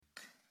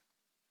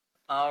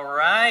All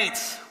right.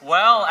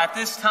 Well, at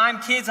this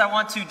time, kids, I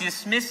want to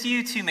dismiss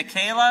you to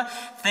Michaela.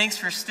 Thanks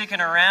for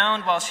sticking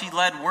around while she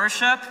led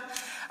worship.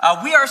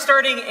 We are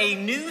starting a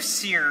new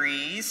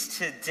series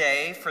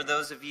today for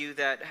those of you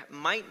that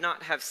might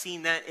not have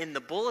seen that in the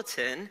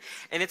bulletin.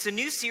 And it's a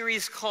new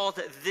series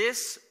called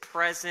This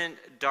Present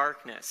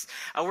Darkness.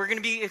 We're going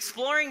to be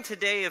exploring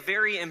today a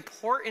very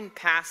important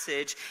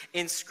passage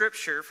in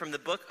Scripture from the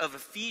book of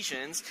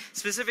Ephesians,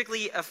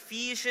 specifically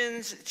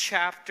Ephesians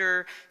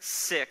chapter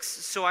 6.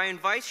 So I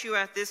invite you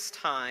at this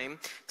time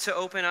to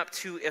open up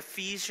to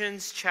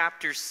Ephesians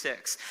chapter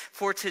 6.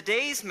 For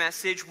today's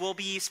message, we'll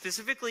be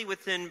specifically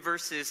within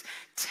verses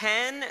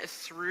 10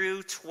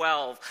 through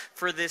 12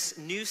 for this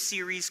new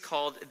series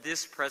called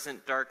This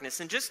Present Darkness.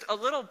 And just a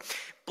little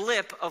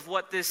blip of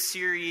what this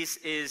series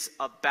is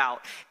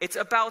about. It's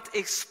about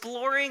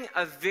exploring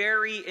a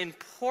very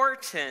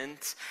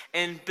important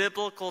and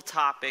biblical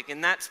topic,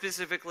 and that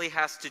specifically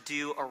has to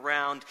do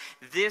around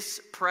this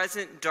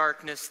present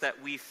darkness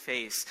that we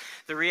face.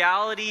 The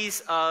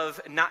realities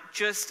of not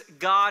just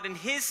God and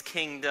his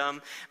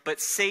kingdom, but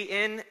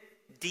Satan,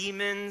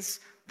 demons,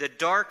 the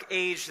dark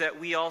age that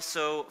we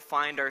also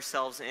find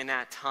ourselves in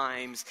at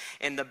times,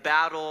 and the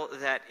battle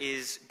that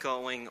is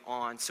going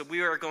on. So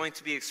we are going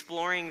to be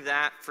exploring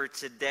that for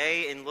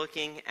today and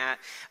looking at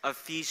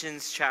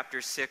Ephesians chapter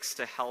 6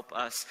 to help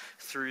us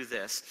through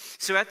this.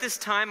 So at this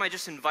time, I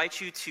just invite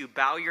you to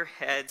bow your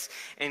heads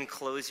and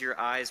close your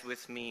eyes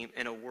with me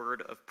in a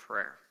word of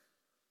prayer.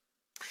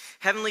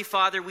 Heavenly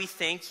Father, we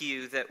thank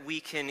you that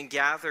we can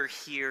gather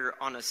here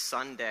on a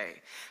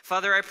Sunday.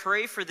 Father, I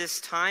pray for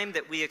this time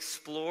that we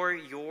explore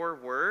your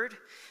word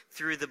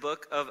through the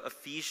book of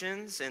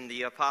Ephesians and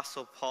the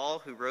Apostle Paul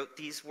who wrote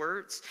these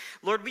words.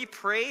 Lord, we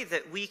pray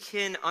that we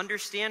can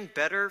understand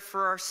better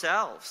for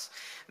ourselves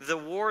the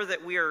war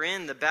that we are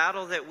in, the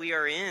battle that we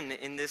are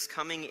in this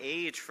coming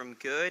age from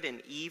good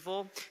and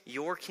evil,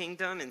 your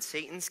kingdom and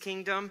Satan's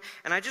kingdom.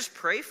 And I just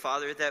pray,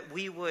 Father, that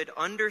we would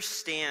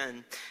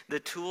understand the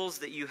tools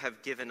that you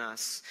have given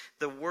us,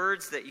 the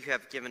words that you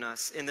have given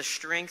us, and the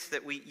strength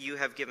that you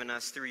have given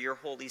us through your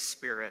Holy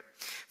Spirit.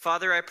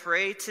 Father, I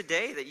pray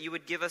today that you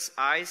would give us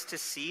eyes to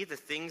see the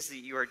things that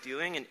you are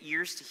doing and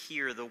ears to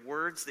hear the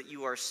words that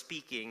you are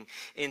speaking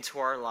into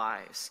our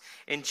lives.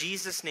 In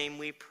Jesus' name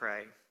we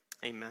pray.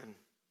 Amen.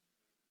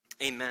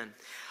 Amen.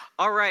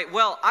 All right,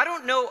 well, I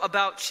don't know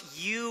about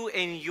you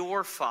and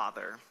your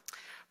father,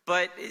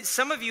 but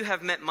some of you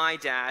have met my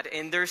dad,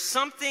 and there's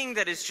something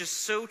that is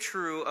just so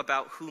true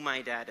about who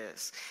my dad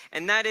is,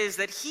 and that is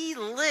that he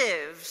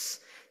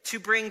lives to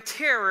bring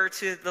terror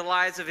to the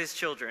lives of his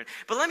children.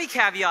 But let me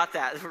caveat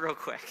that real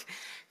quick,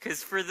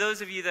 because for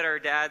those of you that are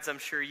dads, I'm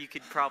sure you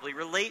could probably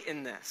relate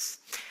in this.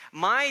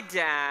 My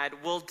dad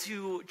will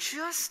do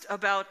just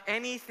about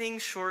anything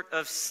short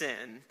of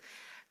sin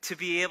to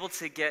be able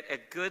to get a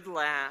good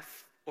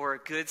laugh or a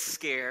good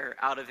scare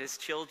out of his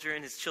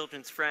children, his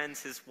children's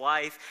friends, his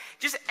wife,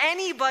 just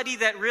anybody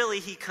that really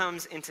he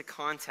comes into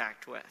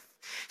contact with.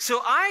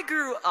 So I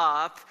grew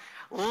up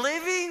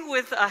living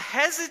with a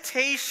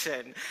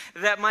hesitation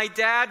that my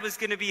dad was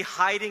going to be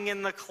hiding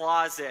in the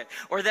closet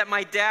or that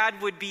my dad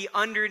would be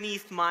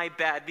underneath my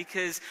bed,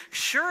 because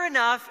sure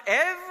enough,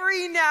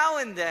 every now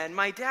and then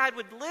my dad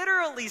would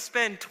literally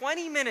spend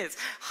 20 minutes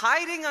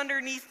hiding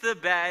underneath the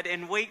bed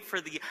and wait for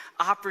the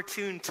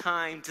opportune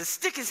time to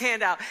stick his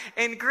hand out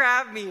and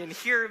grab me and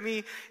hear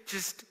me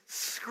just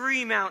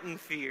scream out in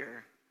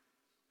fear.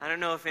 I don't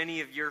know if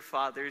any of your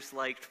fathers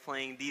liked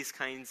playing these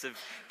kinds of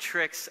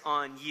tricks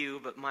on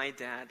you, but my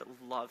dad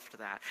loved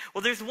that.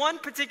 Well, there's one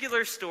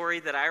particular story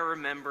that I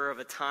remember of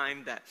a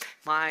time that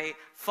my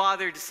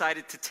father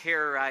decided to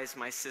terrorize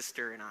my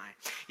sister and I.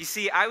 You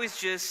see, I was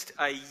just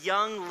a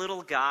young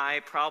little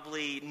guy,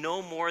 probably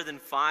no more than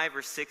 5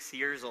 or 6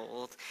 years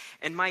old,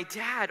 and my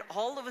dad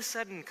all of a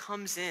sudden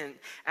comes in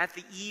at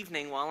the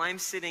evening while I'm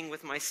sitting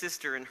with my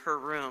sister in her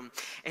room,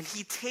 and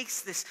he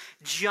takes this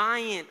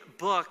giant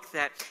book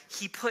that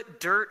he put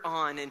dirt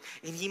on, and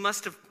he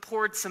must have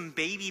poured some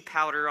baby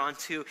powder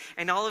onto,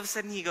 and all of a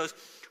sudden he goes,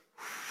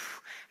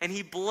 and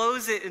he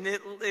blows it, and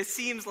it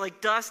seems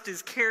like dust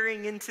is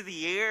carrying into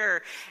the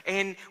air,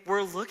 and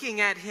we're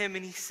looking at him,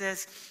 and he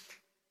says,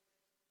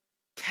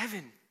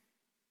 "Kevin,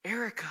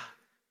 Erica,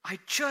 I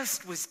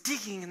just was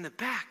digging in the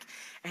back,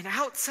 and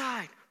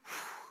outside,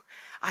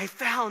 I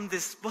found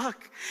this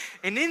book,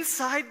 and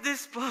inside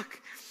this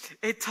book,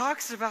 it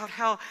talks about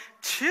how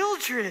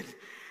children,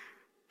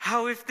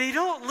 how if they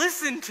don't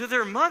listen to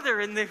their mother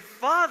and their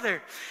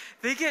father,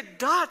 they get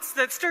dots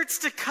that starts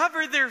to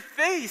cover their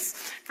face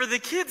for the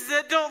kids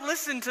that don't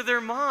listen to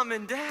their mom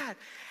and dad."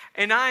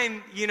 And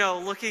I'm,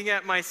 looking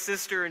at my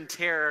sister in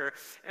terror.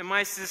 And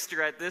my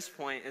sister at this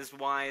point is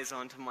wise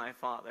onto my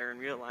father and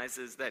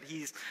realizes that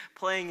he's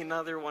playing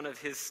another one of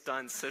his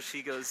stunts. So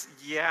she goes,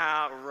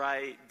 "Yeah,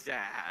 right,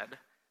 Dad."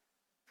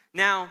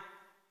 Now,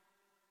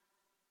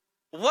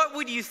 what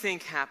would you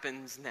think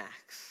happens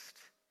next?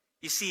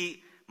 You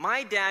see,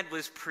 my dad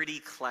was pretty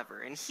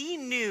clever, and he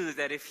knew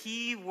that if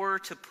he were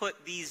to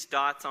put these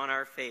dots on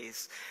our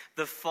face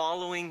the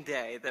following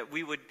day, that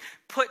we would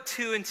put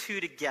 2 and 2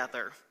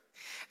 together,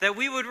 that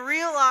we would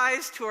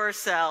realize to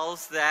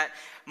ourselves that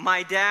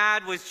my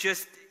dad was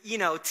just,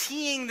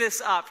 teeing this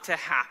up to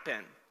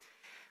happen.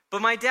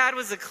 But my dad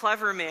was a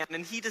clever man,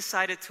 and he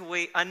decided to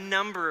wait a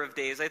number of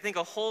days. I think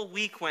a whole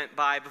week went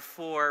by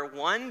before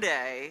one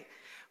day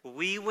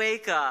we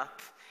wake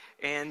up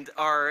and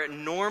our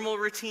normal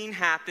routine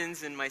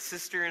happens, and my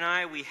sister and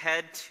I, we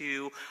head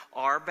to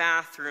our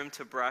bathroom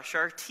to brush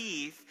our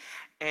teeth,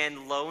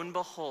 and lo and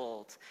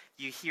behold,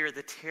 you hear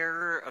the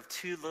terror of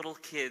 2 little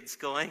kids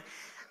going,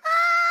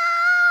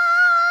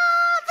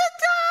 the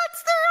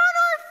dots, they're on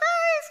our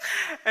face!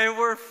 And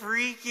we're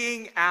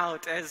freaking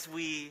out as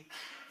we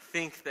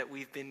think that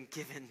we've been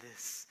given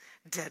this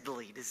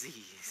deadly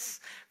disease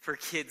for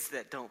kids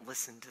that don't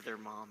listen to their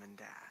mom and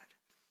dad.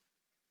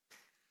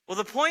 Well,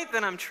 the point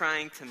that I'm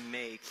trying to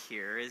make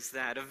here is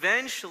that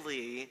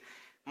eventually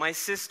my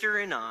sister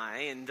and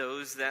I, and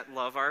those that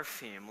love our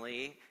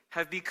family,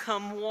 have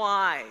become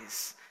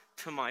wise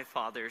to my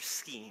father's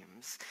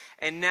schemes.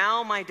 And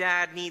now my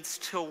dad needs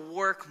to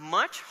work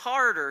much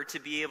harder to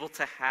be able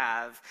to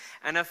have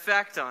an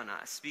effect on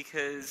us,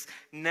 because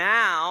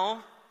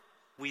now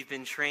we've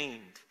been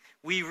trained.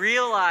 We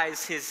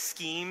realize his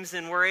schemes,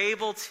 and we're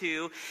able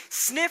to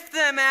sniff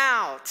them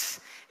out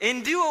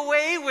and do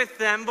away with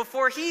them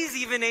before he's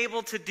even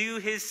able to do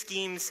his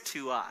schemes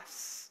to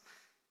us.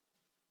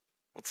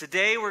 Well,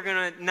 today we're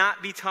going to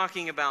not be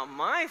talking about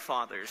my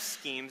father's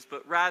schemes,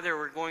 but rather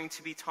we're going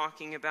to be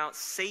talking about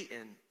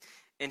Satan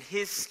and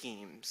his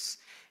schemes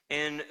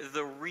and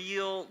the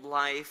real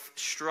life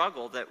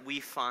struggle that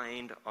we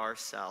find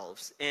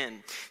ourselves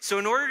in. So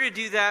in order to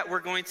do that, we're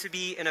going to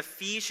be in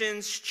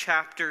Ephesians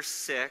chapter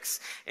 6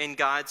 in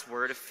God's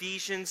Word.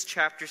 Ephesians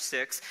chapter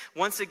 6,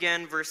 once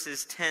again,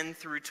 verses 10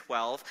 through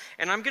 12.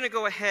 And I'm going to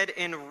go ahead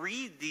and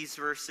read these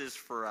verses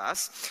for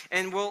us,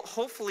 and we'll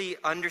hopefully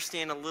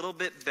understand a little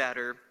bit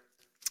better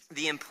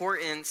the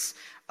importance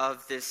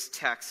of this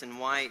text and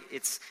why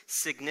it's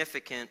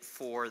significant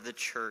for the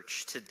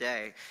church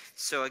today.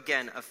 So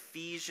again,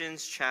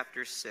 Ephesians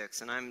chapter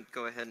 6, and I'm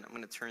going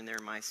to turn there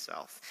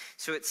myself.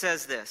 So it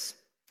says this,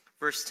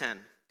 verse 10,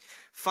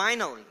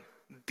 "Finally,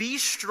 be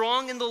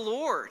strong in the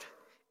Lord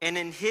and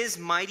in his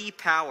mighty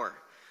power.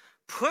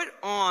 Put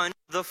on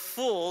the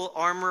full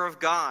armor of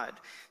God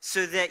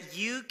so that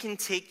you can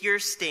take your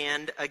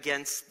stand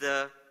against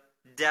the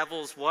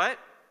devil's" what?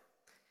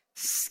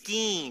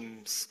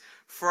 "Schemes.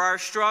 For our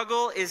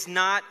struggle is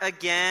not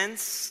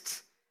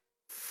against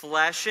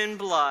flesh and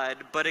blood,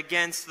 but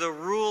against the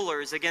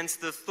rulers,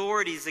 against the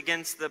authorities,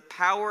 against the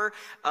power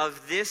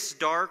of this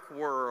dark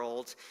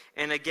world,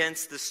 and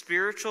against the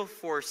spiritual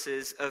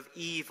forces of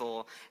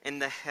evil in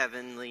the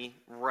heavenly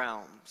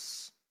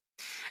realms."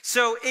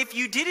 So if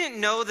you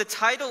didn't know, the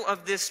title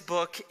of this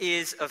book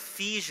is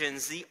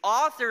Ephesians. The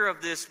author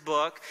of this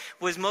book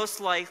was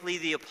most likely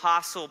the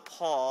Apostle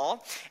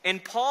Paul.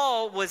 And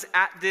Paul was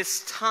at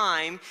this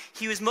time,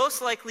 he was most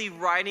likely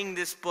writing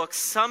this book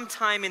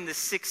sometime in the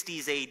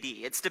 60s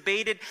AD. It's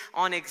debated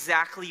on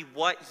exactly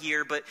what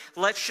year, but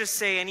let's just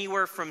say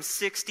anywhere from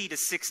 60 to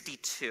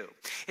 62.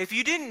 If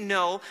you didn't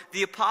know,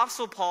 the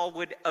Apostle Paul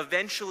would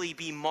eventually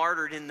be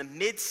martyred in the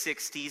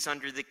mid-60s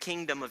under the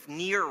kingdom of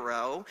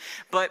Nero,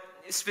 but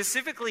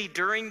specifically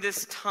during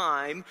this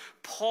time,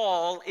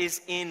 Paul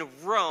is in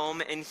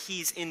Rome and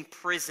he's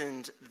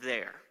imprisoned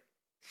there.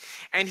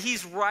 And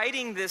he's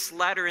writing this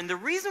letter. And the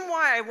reason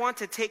why I want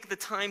to take the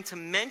time to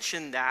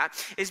mention that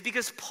is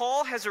because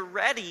Paul has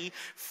already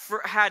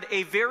had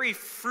a very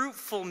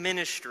fruitful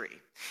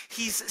ministry.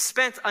 He's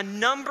spent a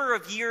number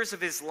of years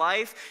of his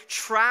life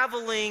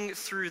traveling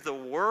through the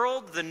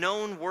world, the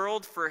known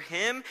world for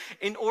him,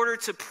 in order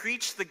to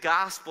preach the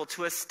gospel,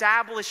 to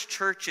establish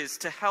churches,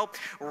 to help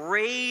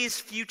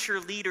raise future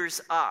leaders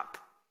up.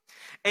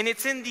 And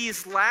it's in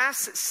these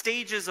last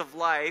stages of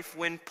life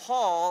when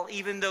Paul,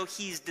 even though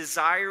he's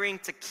desiring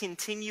to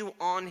continue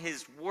on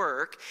his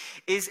work,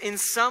 is in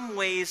some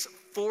ways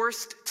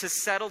forced to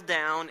settle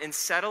down and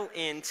settle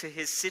into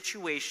his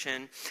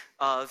situation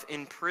of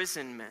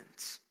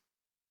imprisonment.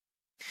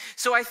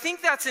 So I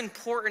think that's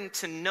important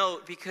to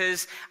note,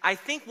 because I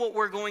think what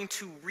we're going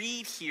to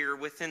read here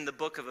within the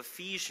book of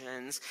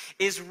Ephesians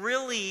is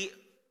really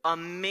a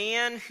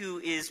man who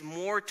is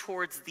more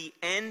towards the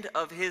end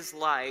of his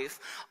life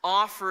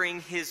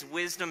offering his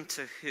wisdom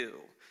to who?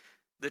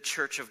 The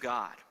church of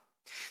God.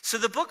 So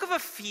the book of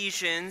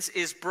Ephesians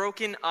is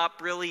broken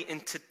up really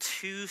into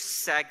 2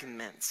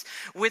 segments,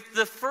 with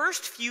the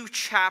first few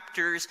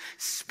chapters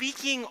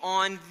speaking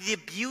on the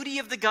beauty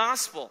of the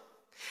gospel,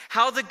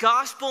 how the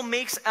gospel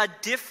makes a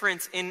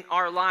difference in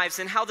our lives,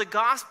 and how the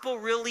gospel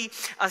really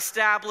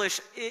established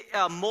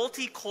a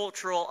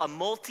multicultural, a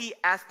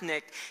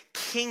multi-ethnic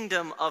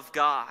kingdom of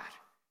God.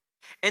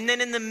 And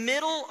then in the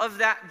middle of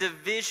that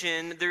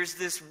division, there's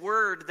this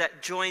word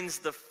that joins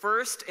the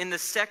first and the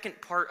second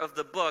part of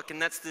the book,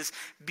 and that's this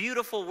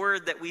beautiful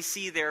word that we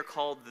see there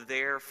called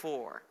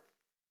therefore,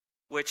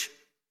 which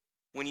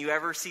When you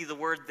ever see the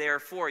word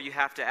therefore, you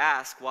have to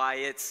ask why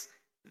it's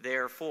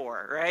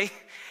therefore, right?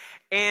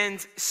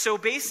 And so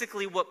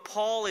basically what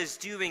Paul is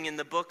doing in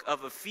the book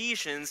of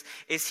Ephesians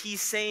is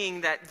he's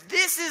saying that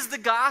this is the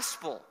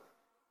gospel.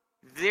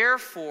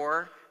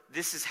 Therefore,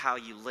 this is how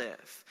you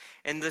live.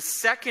 And the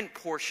second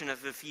portion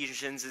of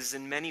Ephesians is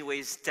in many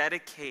ways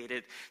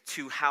dedicated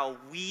to how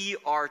we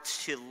are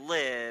to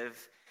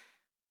live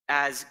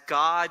as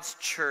God's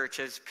church,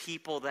 as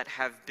people that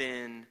have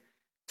been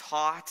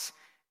taught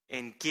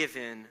and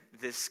given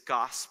this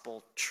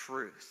gospel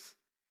truth.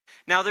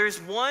 Now, there's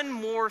one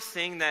more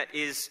thing that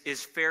is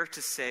fair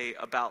to say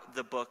about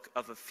the book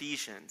of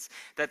Ephesians,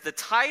 that the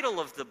title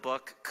of the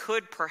book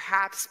could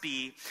perhaps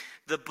be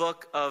the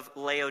book of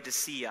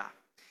Laodicea.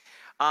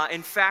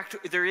 In fact,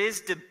 there is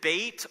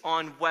debate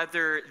on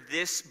whether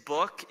this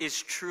book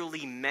is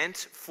truly meant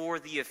for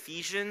the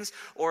Ephesians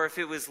or if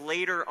it was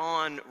later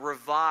on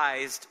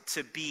revised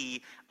to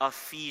be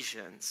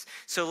Ephesians.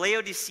 So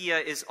Laodicea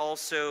is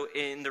also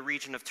in the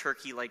region of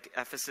Turkey like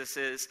Ephesus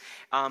is,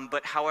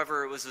 but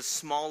however, it was a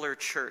smaller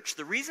church.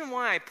 The reason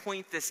why I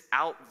point this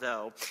out,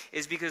 though,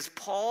 is because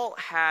Paul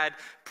had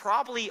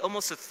probably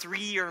almost a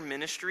 3-year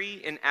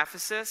ministry in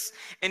Ephesus,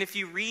 and if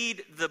you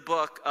read the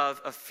book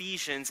of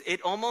Ephesians,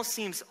 it almost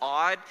seems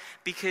odd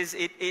because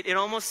it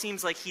almost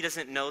seems like he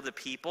doesn't know the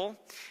people,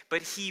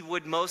 but he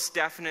would most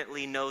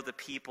definitely know the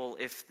people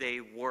if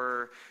they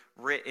were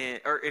written,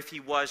 or if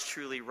he was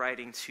truly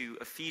writing to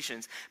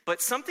Ephesians.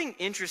 But something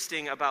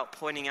interesting about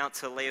pointing out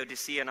to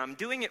Laodicea, and I'm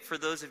doing it for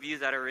those of you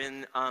that are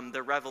in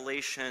the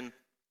Revelation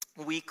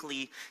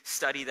weekly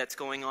study that's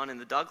going on in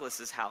the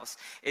Douglas's house,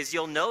 is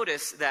you'll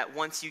notice that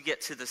once you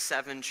get to the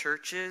 7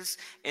 churches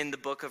in the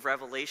book of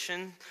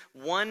Revelation,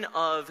 one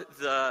of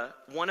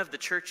the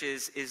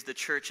churches is the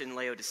church in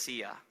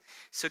Laodicea.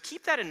 So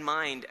keep that in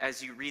mind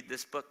as you read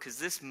this book, because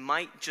this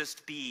might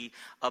just be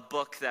a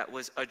book that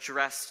was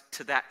addressed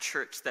to that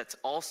church that's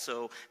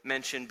also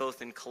mentioned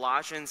both in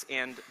Colossians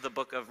and the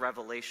book of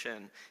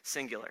Revelation,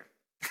 singular.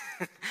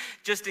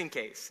 Just in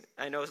case.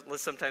 I know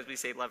sometimes we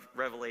say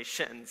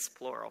Revelations,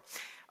 plural.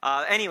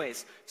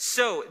 Anyways,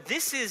 so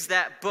this is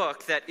that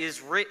book that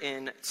is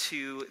written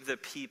to the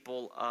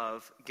people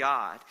of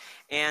God.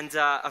 And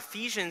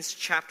Ephesians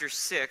chapter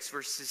 6,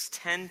 verses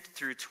 10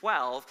 through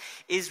 12,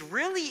 is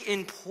really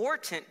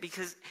important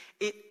because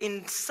it,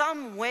 in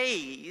some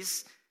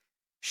ways,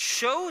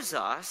 shows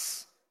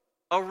us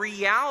a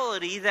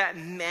reality that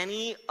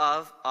many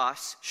of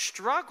us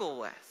struggle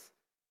with.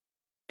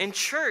 In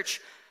church,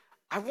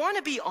 I want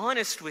to be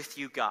honest with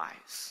you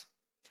guys.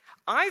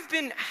 I've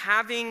been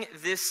having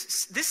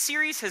this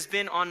series has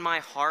been on my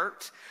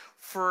heart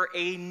for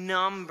a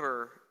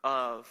number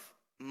of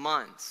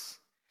months.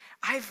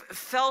 I've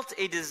felt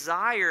a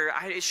desire,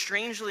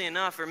 strangely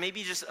enough, or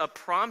maybe just a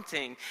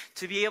prompting,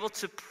 to be able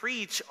to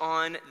preach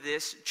on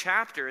this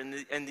chapter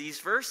and these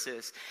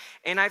verses.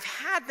 And I've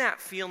had that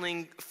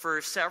feeling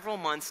for several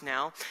months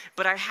now,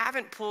 but I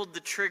haven't pulled the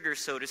trigger,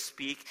 so to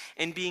speak,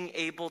 in being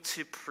able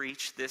to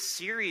preach this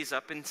series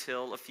up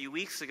until a few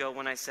weeks ago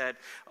when I said,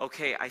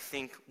 okay, I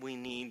think we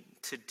need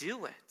to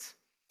do it.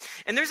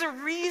 And there's a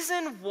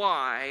reason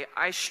why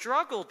I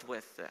struggled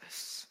with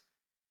this.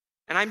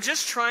 And I'm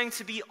just trying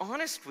to be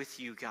honest with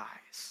you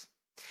guys.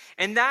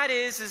 And that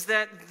is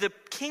that the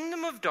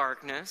kingdom of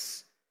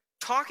darkness,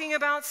 talking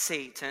about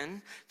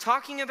Satan,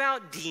 talking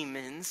about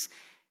demons,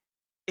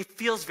 it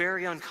feels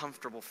very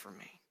uncomfortable for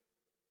me.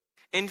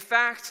 In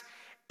fact,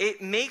 it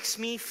makes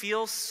me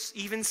feel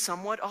even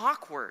somewhat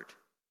awkward.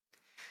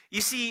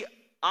 You see,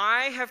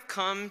 I have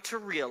come to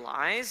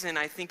realize, and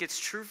I think it's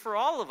true for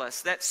all of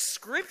us, that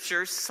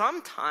Scripture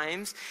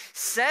sometimes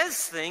says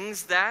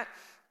things that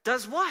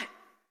does what?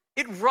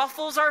 It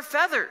ruffles our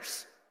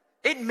feathers.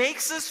 It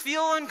makes us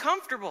feel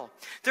uncomfortable.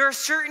 There are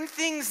certain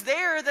things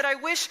there that I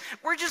wish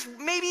were just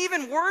maybe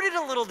even worded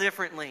a little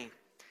differently.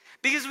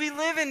 Because we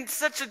live in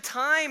such a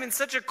time and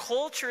such a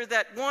culture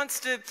that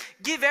wants to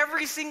give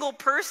every single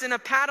person a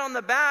pat on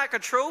the back, a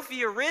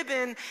trophy, a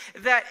ribbon,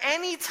 that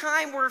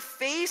anytime we're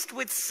faced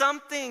with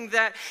something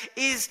that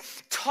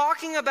is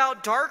talking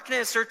about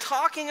darkness or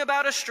talking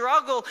about a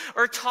struggle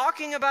or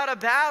talking about a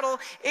battle,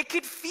 it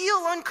could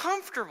feel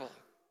uncomfortable.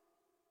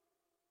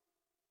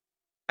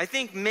 I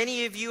think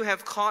many of you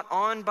have caught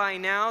on by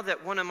now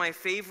that one of my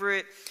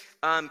favorite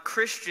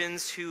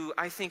Christians, who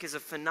I think is a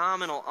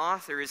phenomenal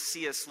author, is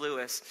C.S.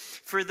 Lewis.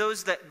 For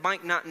those that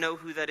might not know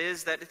who that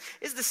is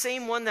the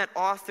same one that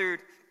authored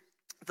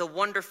the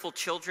wonderful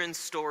children's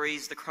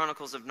stories, The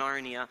Chronicles of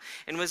Narnia,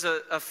 and was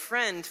a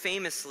friend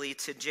famously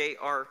to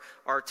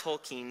J.R.R.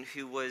 Tolkien,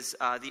 who was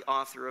the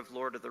author of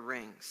Lord of the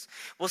Rings.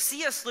 Well,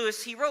 C.S.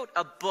 Lewis, he wrote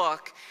a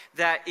book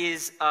that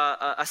is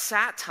a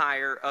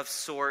satire of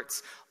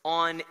sorts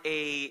on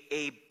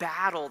a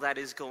battle that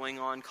is going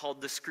on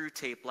called the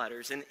Screwtape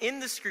Letters. And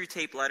in the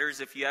Screwtape Letters,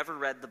 if you ever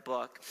read the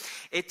book,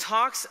 it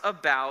talks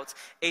about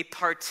a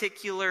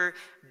particular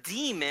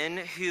demon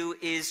who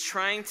is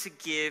trying to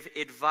give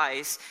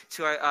advice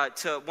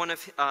to one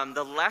of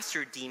the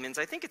lesser demons.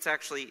 I think it's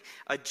actually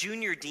a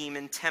junior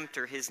demon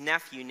tempter, his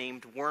nephew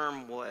named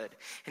Wormwood.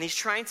 And he's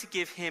trying to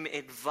give him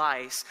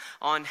advice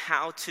on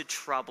how to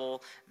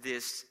trouble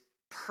this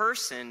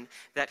person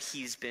that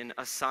he's been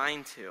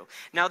assigned to.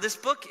 Now, this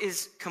book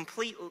is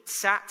complete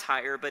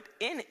satire, but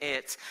in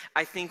it,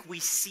 I think we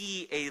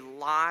see a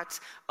lot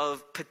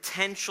of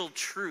potential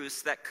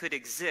truths that could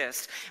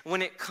exist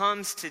when it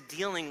comes to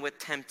dealing with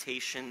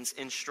temptations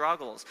and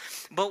struggles.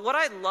 But what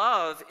I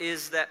love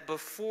is that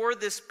before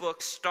this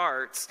book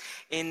starts,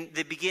 in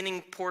the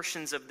beginning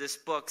portions of this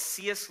book,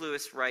 C.S.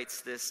 Lewis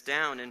writes this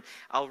down, and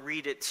I'll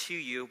read it to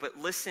you, but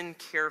listen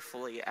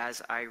carefully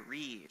as I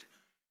read.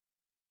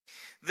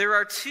 There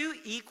are two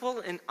equal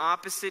and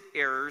opposite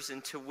errors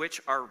into which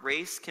our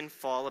race can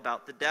fall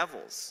about the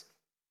devils.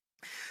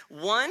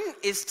 One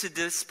is to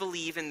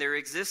disbelieve in their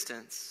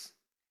existence.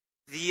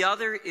 The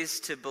other is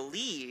to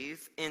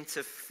believe and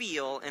to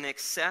feel an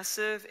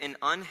excessive and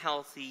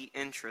unhealthy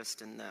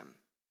interest in them.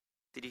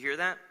 Did you hear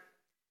that?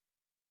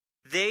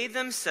 They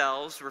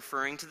themselves,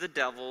 referring to the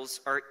devils,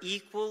 are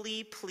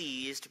equally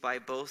pleased by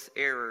both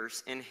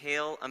errors and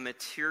hail a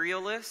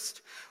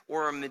materialist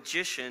or a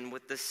magician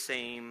with the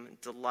same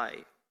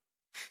delight.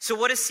 So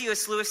what is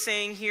C.S. Lewis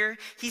saying here?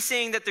 He's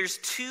saying that there's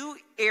two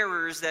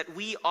errors that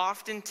we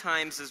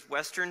oftentimes as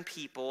Western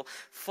people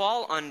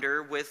fall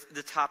under with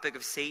the topic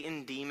of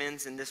Satan,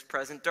 demons, and this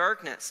present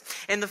darkness.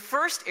 And the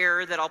first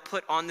error that I'll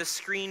put on the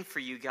screen for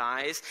you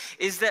guys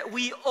is that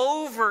we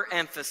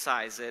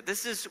overemphasize it.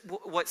 This is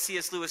what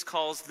C.S. Lewis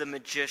calls the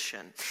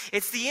magician.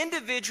 It's the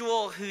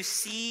individual who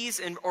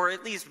sees or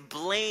at least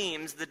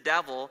blames the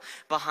devil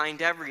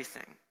behind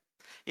everything.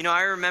 You know,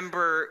 I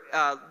remember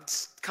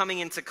coming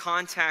into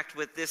contact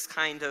with this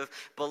kind of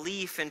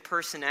belief and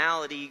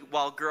personality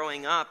while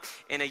growing up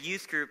in a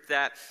youth group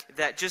that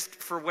just,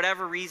 for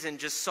whatever reason,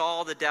 just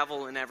saw the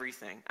devil in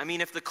everything. I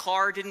mean, if the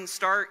car didn't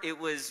start, it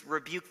was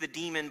rebuke the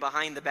demon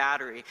behind the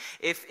battery.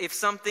 If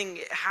something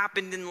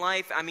happened in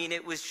life, I mean,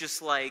 it was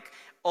just like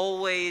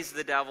always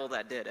the devil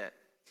that did it.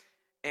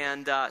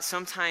 And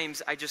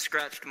sometimes I just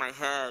scratched my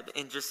head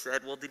and just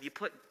said, well, did you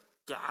put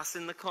gas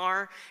in the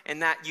car?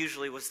 And that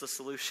usually was the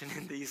solution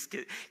in these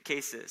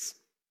cases.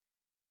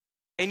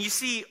 And you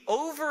see,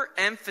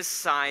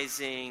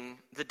 overemphasizing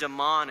the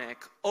demonic,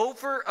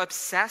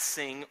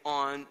 over-obsessing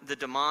on the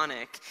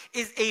demonic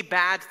is a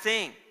bad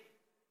thing.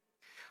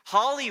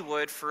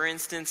 Hollywood, for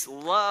instance,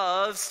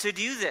 loves to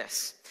do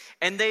this.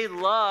 And they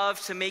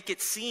love to make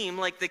it seem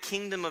like the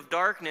kingdom of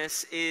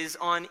darkness is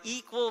on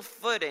equal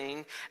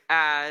footing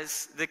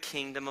as the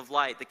kingdom of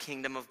light, the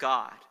kingdom of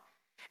God.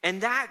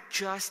 And that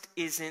just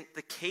isn't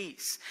the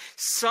case.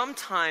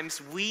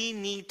 Sometimes we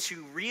need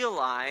to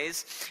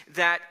realize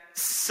that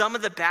some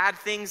of the bad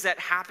things that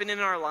happen in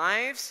our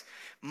lives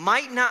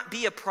might not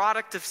be a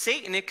product of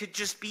Satan. It could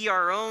just be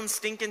our own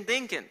stinking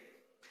thinking.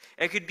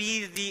 It could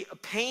be the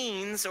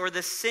pains or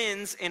the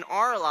sins in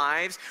our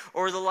lives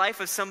or the life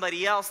of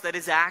somebody else that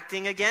is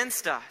acting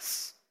against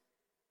us.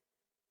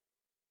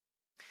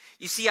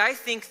 You see, I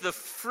think the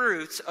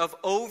fruit of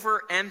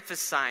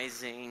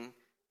overemphasizing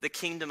the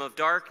kingdom of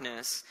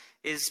darkness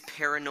is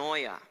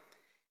paranoia.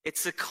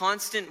 It's a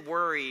constant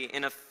worry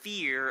and a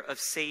fear of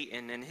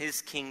Satan and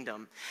his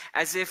kingdom,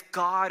 as if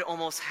God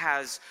almost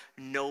has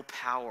no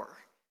power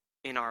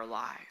in our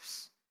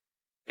lives.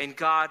 And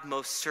God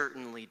most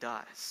certainly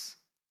does.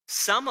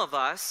 Some of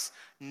us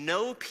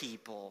know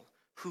people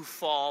who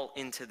fall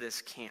into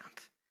this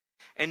camp.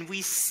 And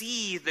we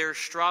see their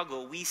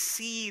struggle. We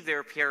see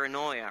their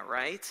paranoia,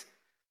 right?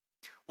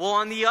 Well,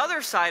 on the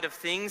other side of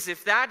things,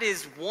 if that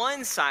is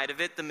one side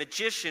of it, the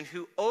magician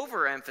who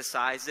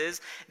overemphasizes,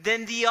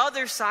 then the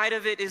other side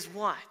of it is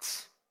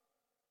what?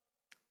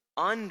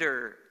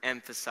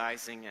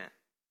 Underemphasizing it.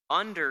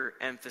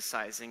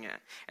 Underemphasizing it.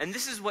 And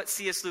this is what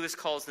C.S. Lewis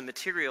calls the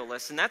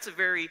materialist, and that's a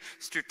very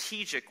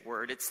strategic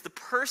word. It's the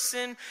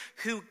person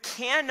who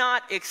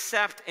cannot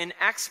accept an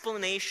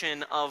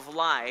explanation of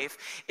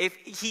life if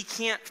he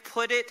can't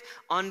put it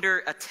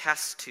under a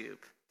test tube.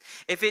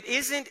 If it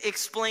isn't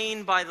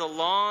explained by the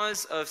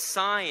laws of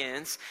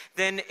science,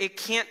 then it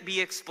can't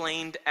be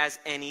explained as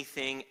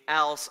anything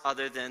else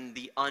other than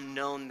the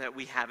unknown that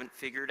we haven't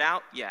figured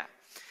out yet.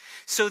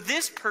 So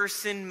this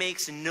person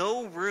makes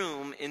no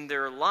room in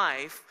their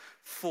life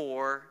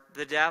for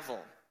the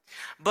devil.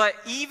 But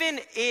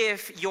even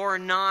if you're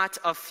not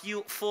a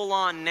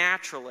full-on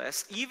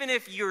naturalist, even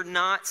if you're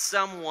not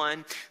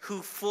someone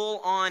who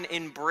full-on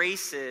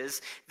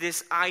embraces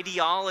this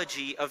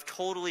ideology of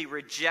totally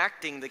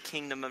rejecting the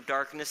kingdom of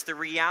darkness, the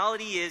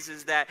reality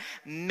is that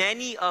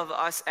many of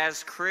us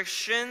as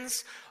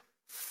Christians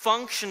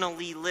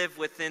functionally live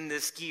within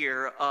this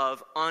gear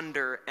of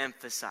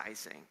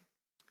underemphasizing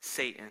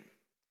Satan.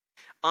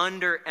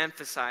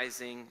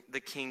 underemphasizing the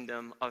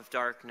kingdom of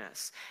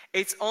darkness.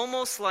 It's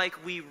almost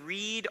like we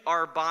read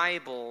our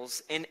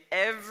Bibles and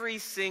every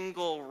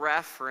single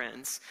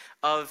reference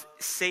of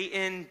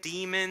Satan,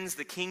 demons,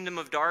 the kingdom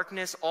of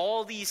darkness,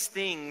 all these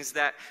things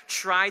that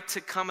try to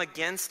come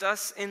against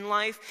us in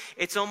life,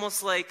 it's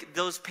almost like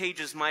those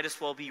pages might as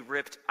well be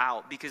ripped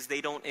out because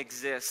they don't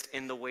exist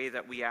in the way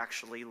that we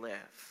actually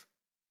live.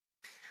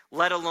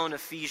 Let alone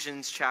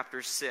Ephesians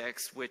chapter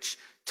 6, which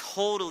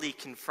totally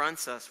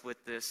confronts us with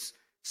this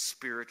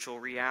spiritual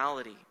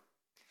reality.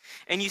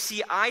 And you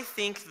see, I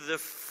think the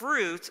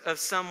fruit of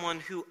someone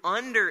who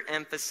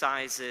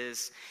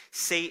underemphasizes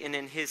Satan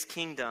and his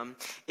kingdom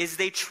is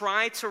they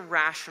try to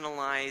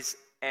rationalize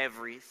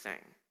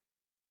everything.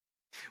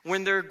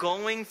 When they're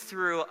going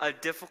through a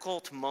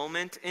difficult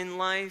moment in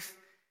life,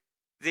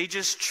 they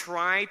just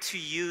try to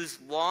use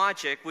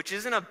logic, which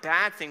isn't a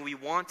bad thing. We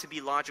want to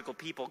be logical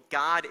people.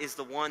 God is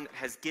the one that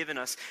has given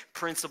us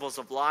principles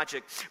of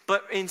logic.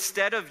 But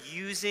instead of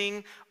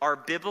using our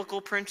biblical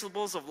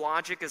principles of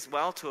logic as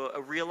well to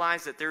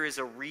realize that there is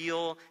a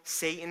real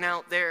Satan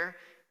out there,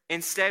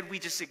 instead we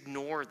just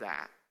ignore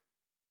that.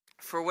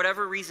 For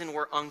whatever reason,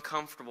 we're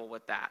uncomfortable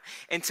with that.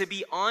 And to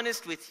be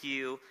honest with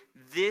you,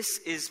 this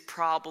is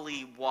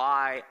probably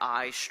why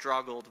I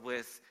struggled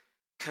with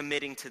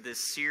committing to this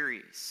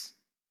series.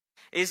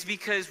 Is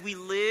because we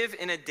live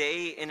in a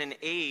day and an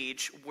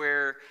age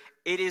where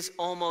it is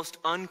almost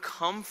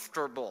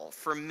uncomfortable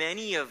for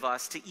many of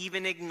us to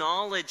even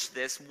acknowledge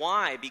this.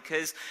 Why?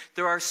 Because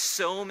there are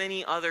so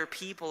many other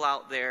people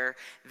out there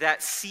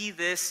that see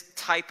this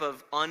type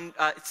of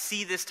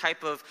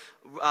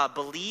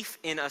belief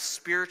in a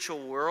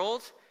spiritual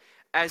world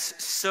as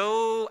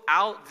so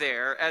out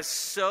there, as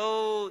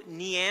so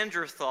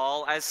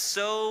Neanderthal, as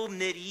so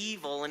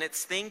medieval in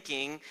its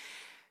thinking,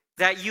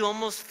 that you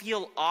almost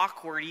feel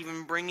awkward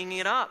even bringing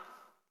it up.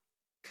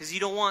 Because you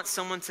don't want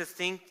someone to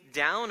think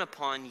down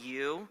upon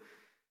you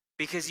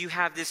because you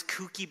have this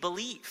kooky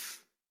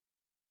belief.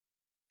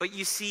 But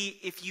you see,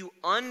 if you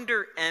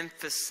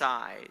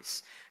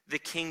underemphasize the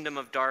kingdom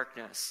of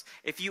darkness,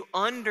 if you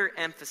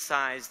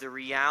underemphasize the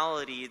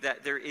reality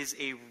that there is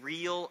a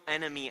real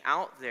enemy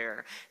out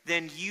there,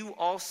 then you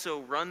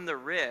also run the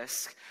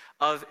risk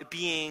of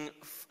being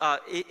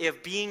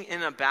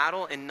in a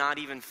battle and not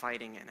even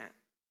fighting in it.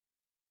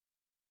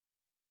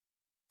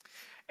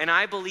 And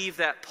I believe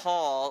that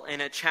Paul,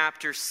 in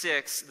chapter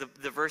 6,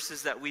 the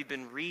verses that we've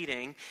been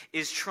reading,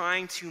 is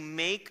trying to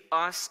make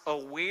us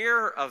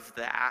aware of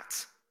that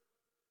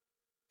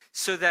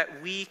so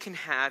that we can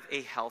have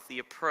a healthy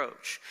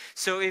approach.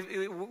 So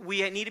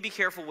we need to be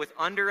careful with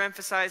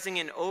underemphasizing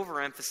and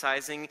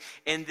overemphasizing,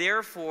 and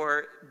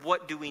therefore,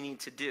 what do we need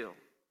to do?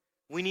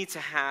 We need to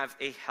have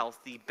a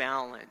healthy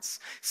balance.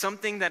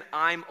 Something that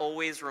I'm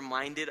always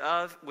reminded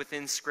of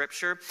within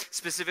Scripture,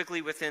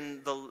 specifically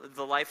within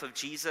the life of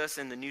Jesus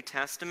in the New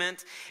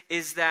Testament,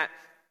 is that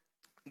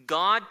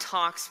God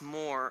talks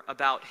more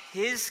about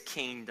his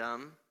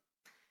kingdom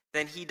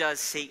than he does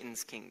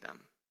Satan's kingdom.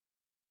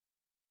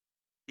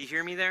 Do you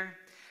hear me there?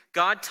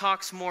 God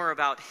talks more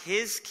about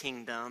his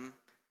kingdom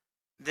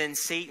than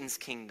Satan's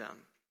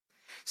kingdom.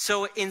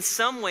 So in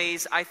some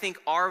ways, I think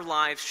our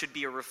lives should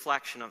be a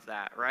reflection of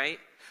that, right?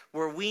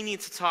 Where we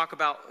need to talk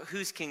about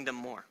whose kingdom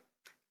more?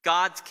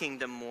 God's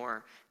kingdom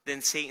more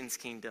than Satan's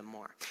kingdom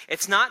more.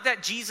 It's not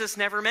that Jesus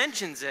never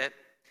mentions it.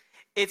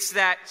 It's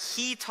that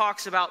he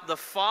talks about the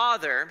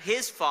Father,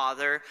 his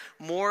Father,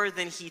 more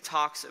than he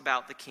talks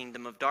about the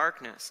kingdom of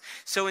darkness.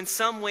 So in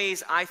some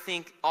ways, I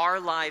think our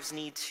lives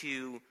need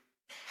to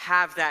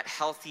have that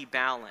healthy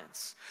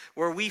balance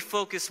where we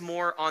focus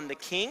more on the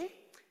King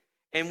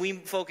and we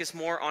focus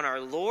more on our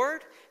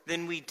Lord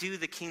than we do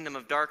the kingdom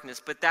of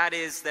darkness. But that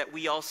is that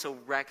we also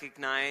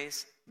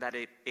recognize that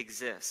it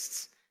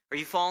exists. Are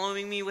you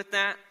following me with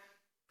that?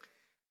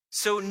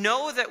 So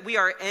know that we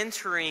are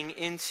entering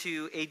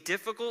into a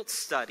difficult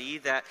study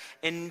that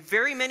in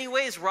very many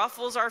ways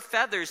ruffles our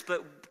feathers.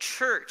 But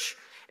church,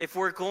 if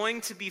we're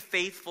going to be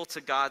faithful to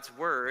God's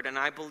word, and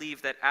I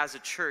believe that as a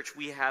church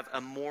we have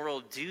a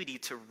moral duty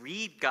to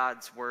read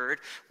God's word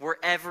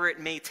wherever it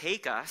may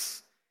take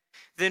us,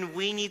 then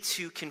we need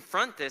to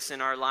confront this in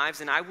our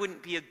lives. And I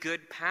wouldn't be a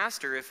good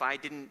pastor if I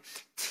didn't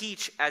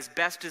teach as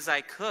best as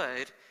I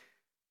could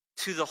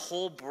to the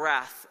whole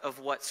breadth of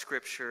what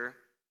Scripture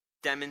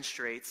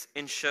demonstrates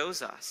and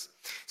shows us.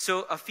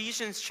 So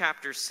Ephesians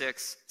chapter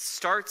 6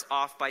 starts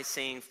off by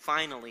saying,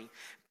 finally,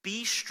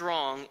 be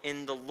strong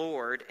in the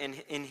Lord and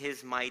in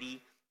his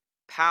mighty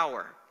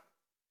power.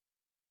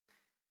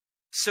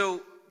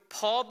 So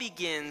Paul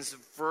begins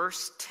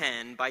verse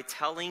 10 by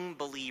telling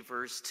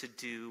believers to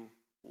do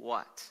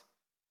what?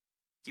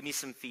 Give me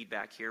some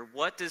feedback here.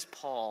 What does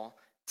Paul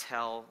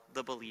tell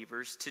the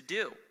believers to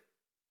do?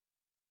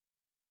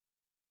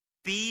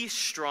 Be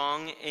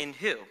strong in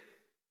who?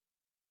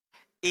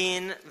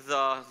 In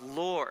the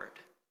Lord.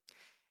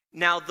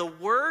 Now, the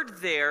word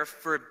there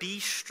for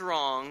be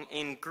strong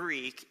in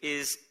Greek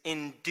is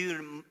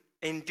endunamo.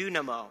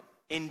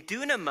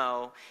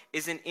 Endunamo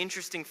is an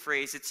interesting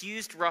phrase. It's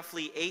used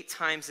roughly 8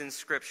 times in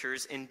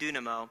scriptures,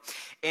 endunamo.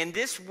 And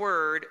this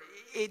word,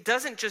 it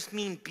doesn't just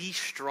mean be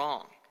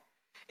strong.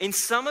 In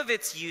some of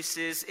its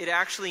uses, it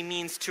actually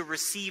means to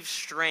receive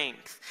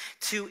strength,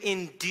 to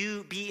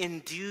be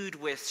endued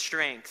with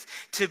strength,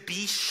 to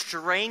be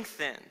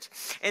strengthened.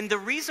 And the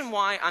reason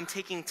why I'm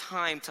taking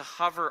time to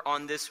hover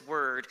on this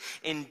word,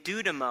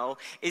 endunamo,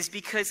 is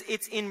because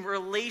it's in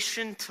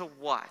relation to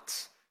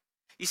what?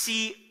 You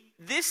see,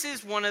 this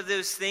is one of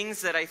those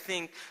things that I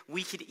think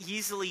we could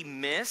easily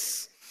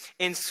miss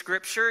in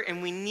Scripture,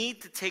 and we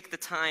need to take the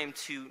time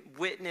to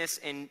witness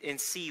and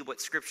see what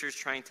Scripture is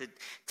trying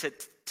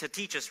to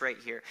teach us right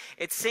here.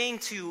 It's saying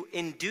to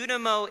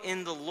endunamo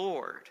in the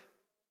Lord,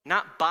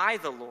 not by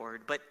the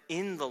Lord, but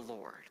in the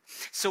Lord.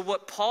 So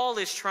what Paul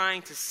is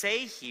trying to say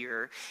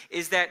here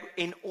is that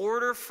in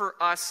order for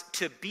us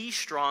to be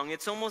strong,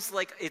 it's almost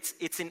like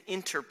it's an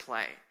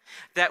interplay,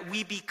 that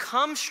we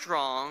become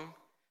strong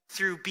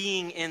through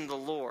being in the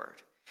Lord,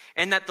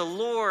 and that the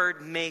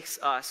Lord makes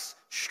us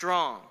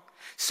strong.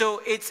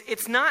 So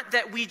it's not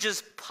that we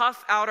just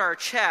puff out our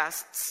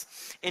chests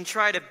and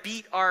try to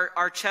beat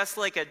our chest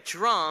like a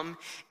drum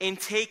and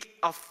take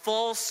a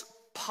false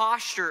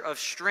posture of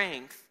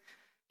strength.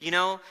 You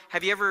know,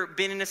 have you ever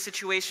been in a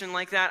situation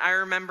like that? I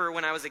remember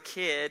when I was a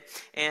kid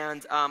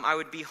and I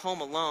would be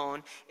home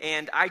alone,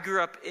 and I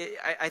grew up,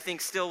 I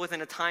think, still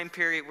within a time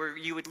period where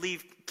you would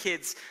leave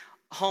kids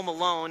home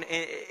alone,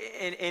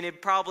 and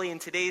it probably in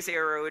today's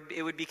era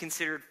it would be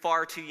considered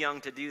far too young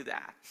to do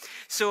that.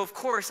 So of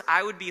course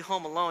I would be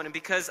home alone, and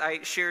because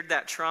I shared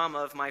that trauma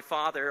of my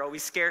father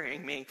always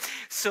scaring me,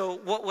 so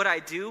what would I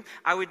do?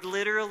 I would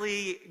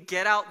literally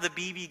get out the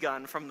BB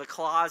gun from the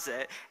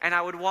closet, and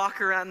I would walk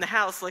around the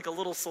house like a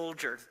little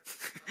soldier.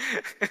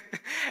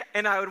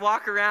 And I would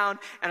walk around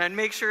and I'd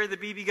make sure the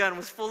BB gun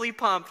was fully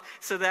pumped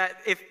so that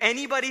if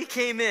anybody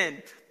came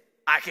in,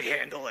 I could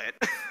handle it.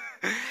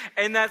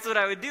 And that's what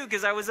I would do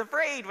because I was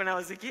afraid when I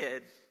was a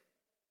kid.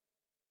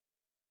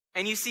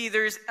 And you see,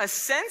 there's a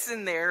sense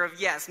in there of,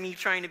 yes, me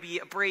trying to be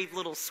a brave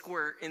little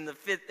squirt in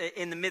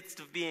the midst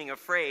of being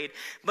afraid.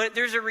 But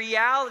there's a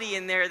reality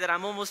in there that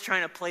I'm almost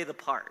trying to play the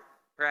part,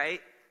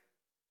 right?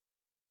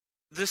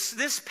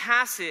 This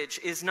passage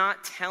is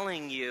not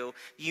telling you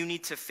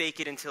need to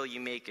fake it until you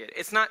make it.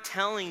 It's not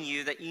telling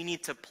you that you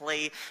need to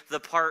play the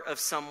part of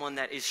someone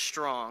that is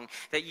strong,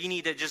 that you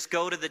need to just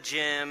go to the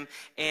gym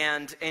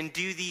and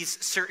do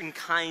these certain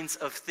kinds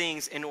of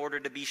things in order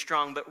to be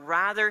strong. But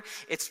rather,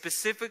 it's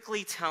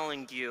specifically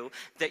telling you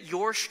that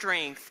your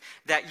strength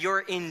that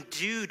you're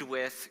endued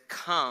with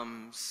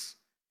comes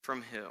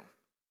from who?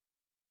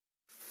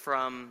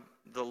 From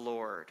the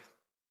Lord.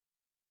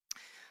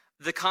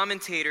 The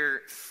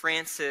commentator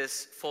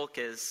Francis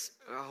Fulkes,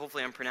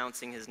 hopefully I'm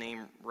pronouncing his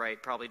name right,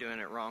 probably doing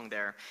it wrong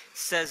there,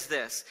 says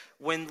this: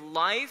 when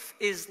life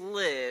is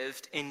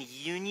lived in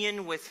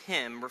union with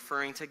Him,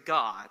 referring to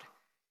God,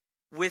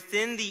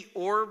 within the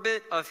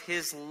orbit of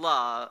His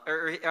love,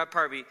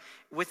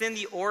 within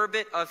the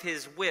orbit of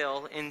His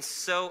will, and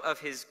so of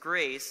His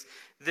grace,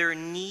 there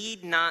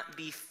need not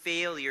be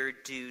failure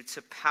due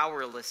to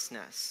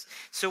powerlessness.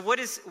 So what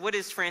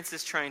is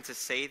Francis trying to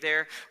say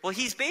there? Well,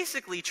 he's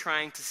basically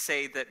trying to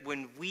say that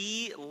when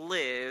we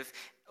live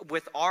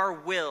with our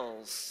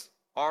wills,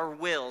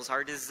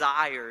 our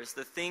desires,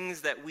 the things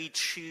that we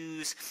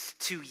choose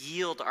to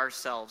yield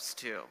ourselves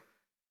to,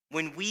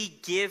 when we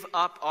give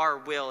up our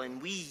will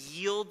and we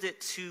yield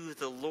it to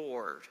the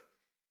Lord,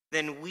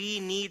 then we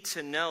need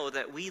to know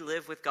that we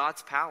live with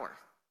God's power.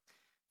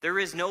 There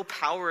is no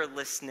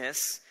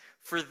powerlessness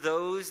for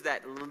those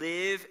that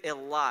live a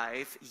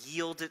life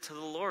yielded to the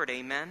Lord.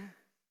 Amen?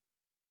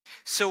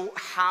 So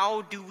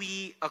how do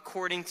we,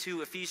 according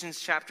to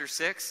Ephesians chapter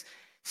 6,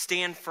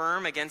 stand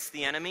firm against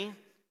the enemy?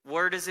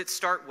 Where does it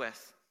start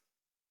with?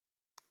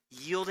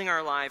 Yielding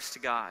our lives to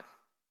God.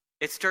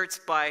 It starts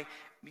by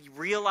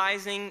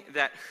realizing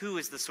that who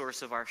is the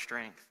source of our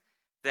strength?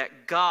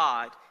 That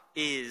God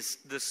is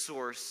the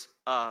source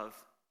of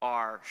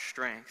our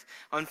strength.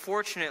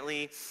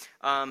 Unfortunately,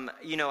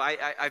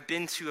 I've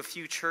been to a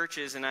few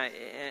churches, and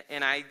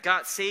I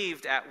got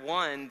saved at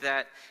one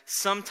that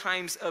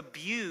sometimes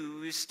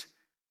abused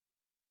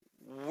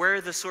where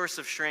the source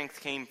of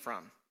strength came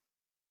from.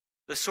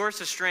 The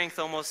source of strength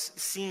almost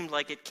seemed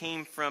like it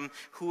came from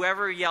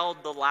whoever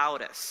yelled the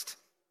loudest,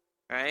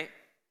 right?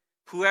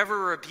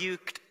 Whoever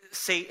rebuked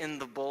Satan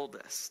the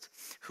boldest.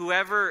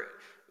 Whoever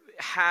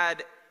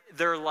had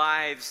their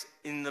lives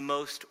in the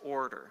most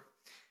order.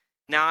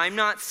 Now, I'm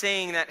not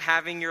saying that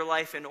having your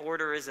life in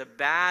order is a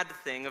bad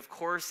thing. Of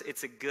course,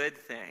 it's a good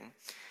thing.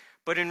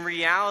 But in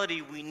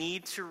reality, we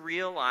need to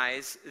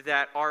realize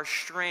that our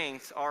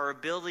strength, our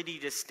ability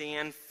to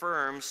stand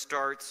firm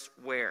starts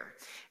where?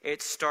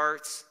 It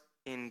starts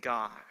in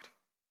God.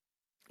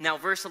 Now,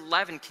 verse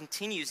 11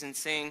 continues in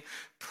saying,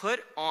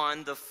 put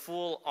on the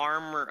full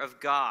armor of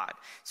God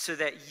so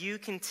that you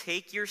can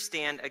take your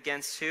stand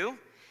against who?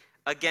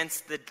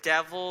 Against the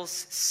devil's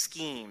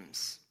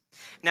schemes.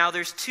 Now,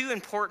 there's two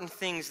important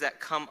things that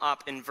come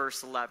up in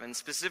verse 11.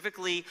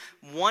 Specifically,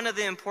 one of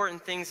the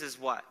important things is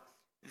what?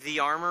 The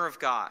armor of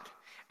God.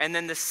 And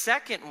then the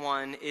second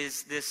one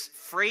is this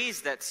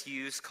phrase that's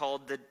used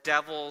called the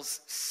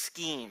devil's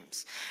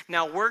schemes.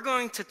 Now, we're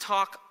going to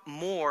talk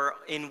more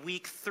in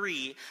week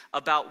 3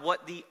 about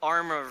what the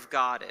armor of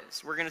God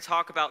is. We're going to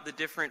talk about the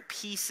different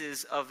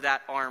pieces of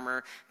that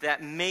armor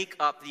that make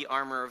up the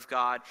armor of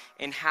God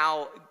and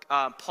how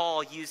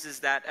Paul uses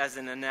that as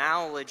an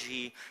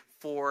analogy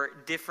for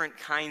different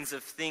kinds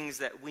of things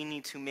that we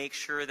need to make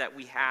sure that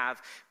we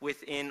have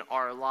within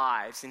our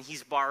lives. And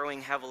he's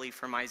borrowing heavily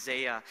from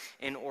Isaiah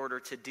in order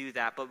to do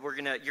that. But you're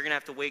gonna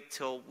have to wait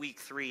till week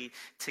 3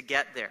 to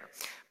get there.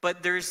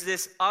 But there's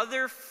this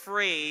other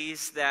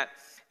phrase that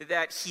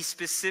he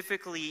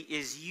specifically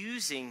is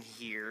using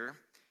here.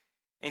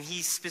 And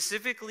he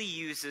specifically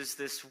uses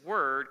this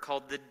word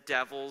called the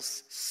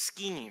devil's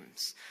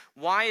schemes.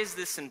 Why is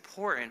this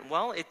important?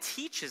 Well, it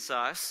teaches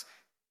us,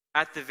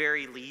 at the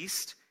very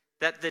least,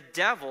 that the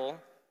devil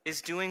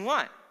is doing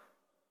what?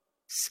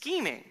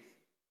 Scheming.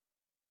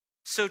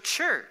 So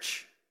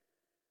church,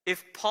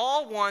 if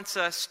Paul wants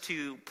us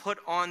to put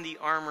on the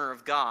armor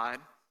of God,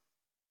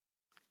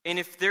 and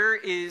if there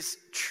is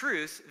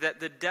truth that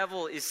the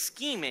devil is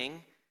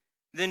scheming,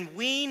 then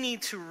we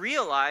need to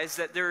realize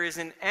that there is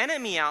an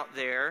enemy out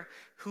there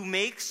who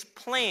makes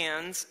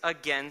plans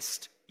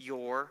against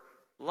your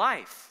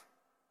life.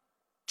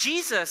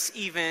 Jesus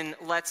even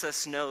lets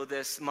us know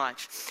this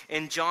much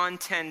in John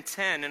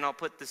 10:10, and I'll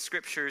put the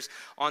scriptures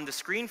on the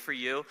screen for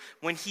you,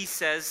 when he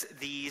says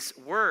these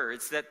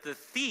words, that the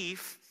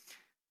thief,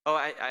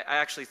 I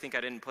actually think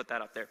I didn't put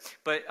that up there,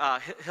 but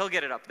he'll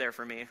get it up there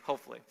for me,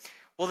 hopefully.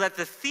 Well, that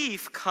the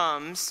thief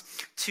comes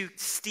to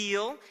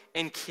steal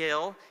and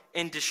kill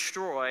and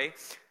destroy,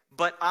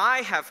 but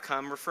I have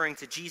come, referring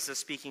to Jesus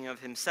speaking of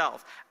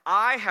himself,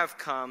 I have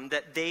come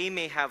that they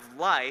may have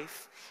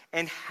life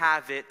and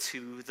have it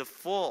to the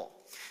full.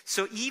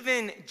 So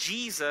even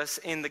Jesus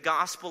in the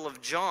Gospel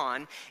of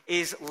John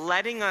is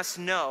letting us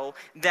know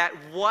that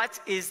what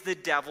is the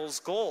devil's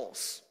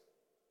goals?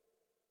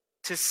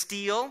 To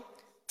steal,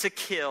 to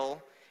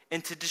kill,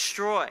 and to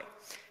destroy.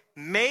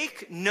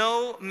 Make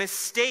no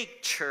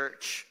mistake,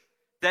 church,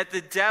 that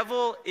the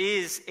devil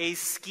is a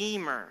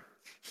schemer.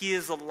 He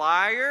is a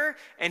liar,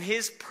 and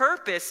his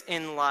purpose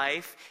in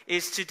life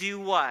is to do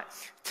what?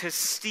 To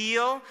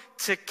steal,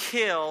 to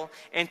kill,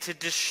 and to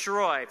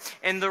destroy.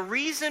 And the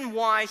reason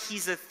why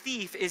he's a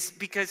thief is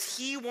because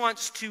he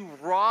wants to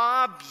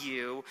rob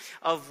you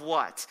of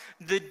what?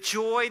 The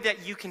joy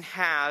that you can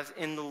have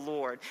in the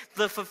Lord.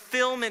 The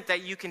fulfillment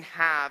that you can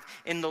have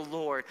in the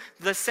Lord.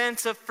 The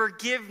sense of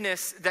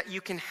forgiveness that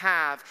you can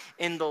have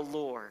in the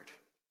Lord.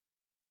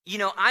 You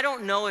know, I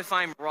don't know if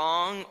I'm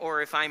wrong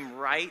or if I'm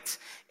right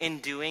in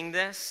doing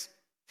this.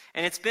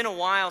 And it's been a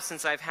while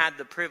since I've had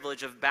the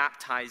privilege of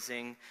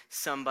baptizing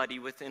somebody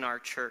within our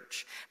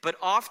church. But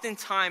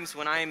oftentimes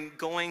when I'm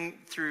going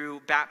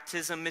through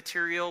baptism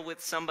material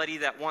with somebody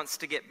that wants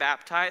to get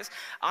baptized,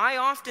 I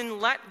often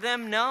let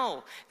them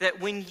know that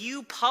when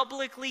you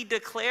publicly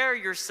declare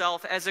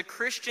yourself as a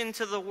Christian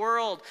to the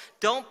world,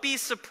 don't be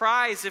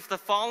surprised if the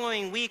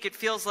following week it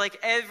feels like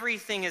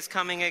everything is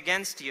coming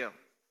against you.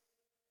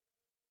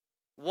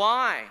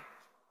 Why?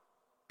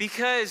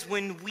 Because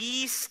when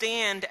we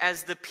stand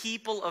as the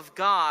people of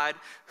God,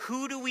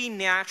 who do we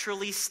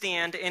naturally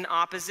stand in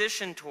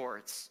opposition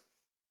towards?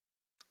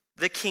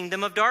 The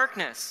kingdom of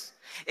darkness.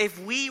 If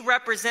we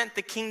represent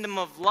the kingdom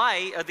of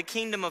light, or the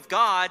kingdom of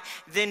God,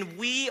 then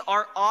we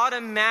are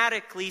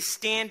automatically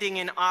standing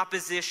in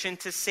opposition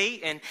to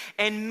Satan.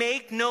 And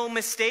make no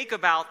mistake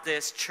about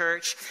this,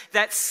 church,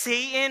 that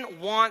Satan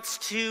wants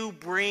to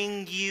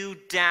bring you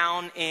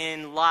down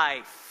in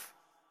life.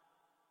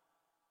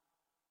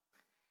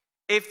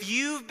 If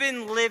you've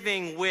been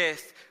living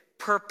with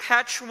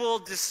perpetual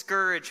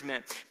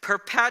discouragement,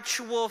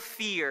 perpetual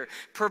fear,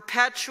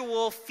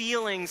 perpetual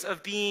feelings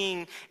of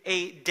being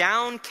a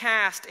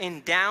downcast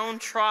and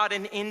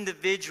downtrodden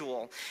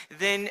individual,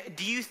 then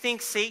do you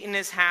think Satan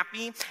is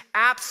happy?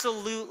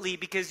 Absolutely,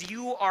 because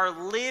you are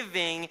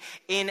living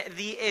in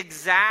the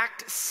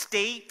exact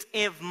state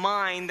of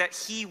mind that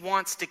he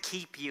wants to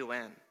keep you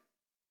in.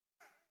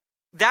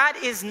 That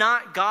is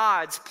not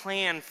God's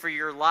plan for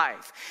your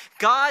life.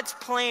 God's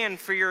plan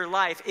for your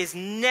life is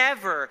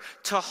never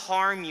to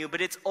harm you, but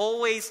it's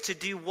always to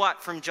do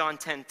what from John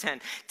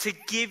 10:10? To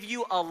give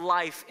you a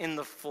life in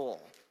the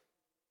full.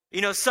 You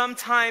know,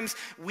 sometimes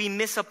we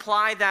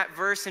misapply that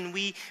verse and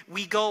we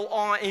go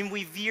on and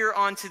we veer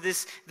onto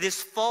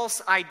this false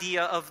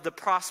idea of the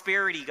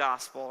prosperity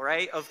gospel,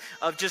 right?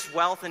 Of just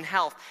wealth and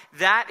health.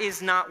 That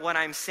is not what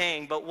I'm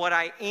saying. But what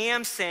I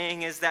am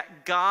saying is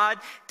that God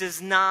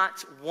does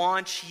not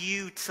want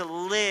you to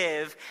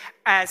live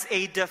as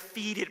a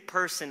defeated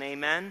person.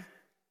 Amen?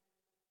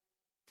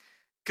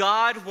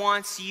 God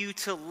wants you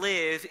to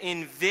live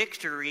in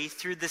victory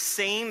through the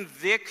same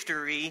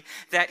victory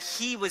that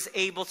he was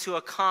able to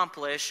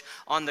accomplish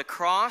on the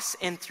cross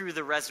and through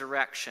the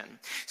resurrection.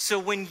 So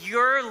when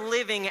you're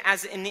living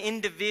as an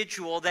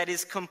individual that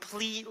is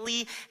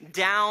completely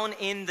down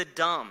in the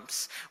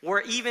dumps,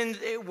 where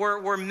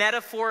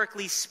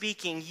metaphorically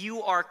speaking,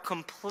 you are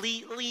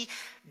completely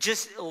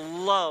just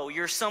low.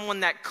 You're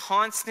someone that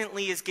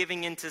constantly is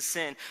giving into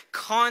sin,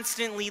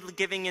 constantly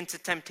giving into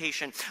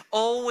temptation,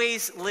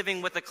 always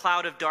living with a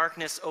cloud of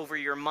darkness over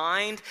your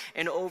mind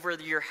and over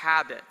your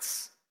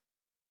habits.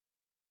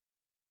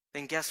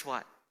 Then guess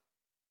what?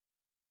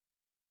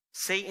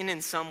 Satan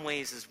in some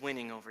ways is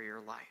winning over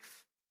your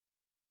life.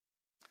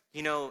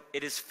 You know,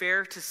 it is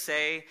fair to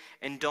say,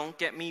 and don't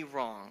get me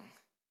wrong,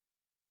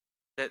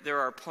 that there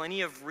are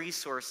plenty of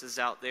resources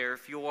out there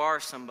if you are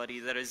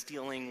somebody that is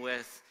dealing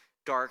with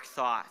dark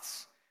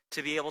thoughts,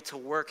 to be able to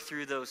work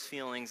through those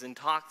feelings and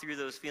talk through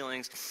those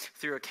feelings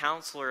through a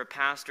counselor, a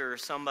pastor, or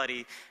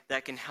somebody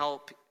that can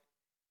help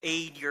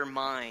aid your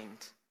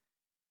mind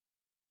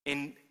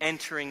in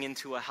entering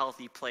into a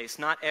healthy place.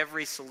 Not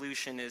every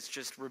solution is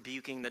just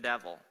rebuking the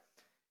devil,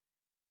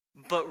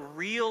 but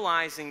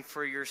realizing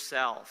for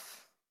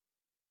yourself,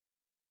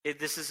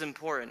 this is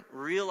important,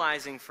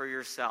 realizing for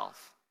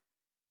yourself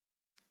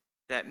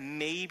that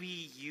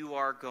maybe you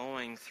are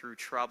going through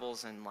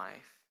troubles in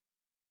life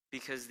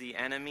because the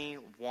enemy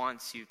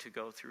wants you to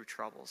go through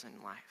troubles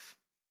in life.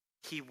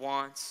 He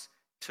wants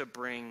to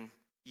bring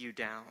you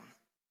down.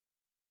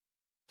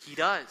 He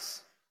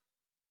does.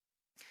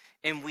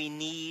 And we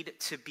need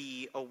to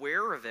be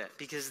aware of it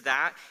because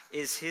that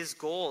is his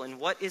goal. And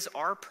what is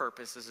our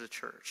purpose as a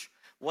church?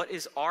 What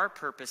is our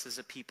purpose as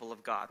a people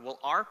of God? Well,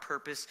 our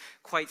purpose,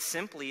 quite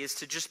simply, is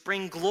to just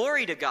bring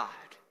glory to God.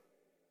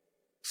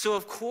 So,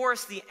 of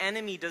course, the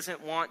enemy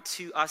doesn't want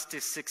us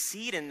to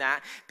succeed in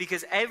that,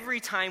 because every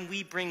time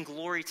we bring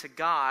glory to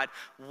God,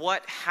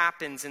 what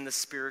happens in the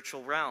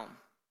spiritual realm?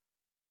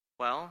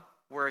 Well,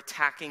 we're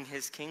attacking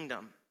his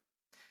kingdom.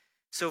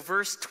 So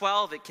verse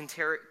 12,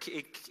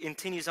 it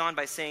continues on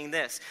by saying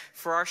this: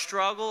 "For our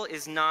struggle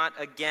is not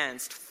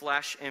against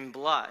flesh and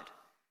blood,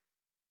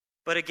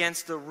 but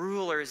against the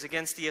rulers,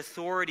 against the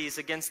authorities,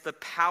 against the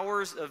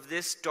powers of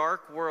this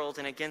dark world,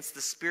 and against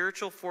the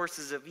spiritual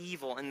forces of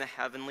evil in the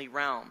heavenly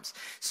realms."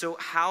 So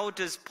how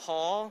does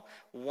Paul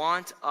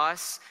want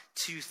us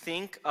to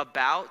think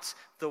about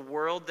the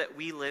world that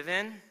we live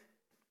in?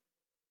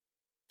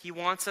 He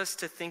wants us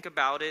to think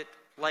about it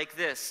like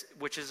this,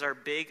 which is our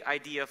big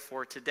idea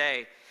for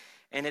today.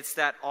 And it's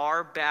that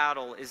our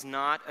battle is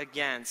not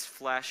against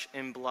flesh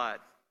and blood,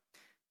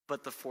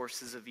 but the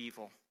forces of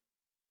evil.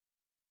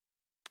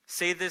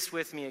 Say this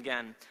with me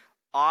again.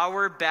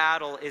 Our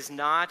battle is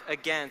not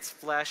against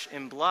flesh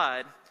and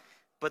blood,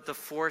 but the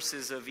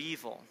forces of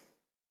evil.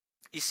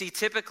 You see,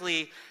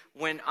 typically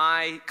when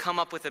I come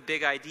up with a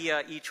big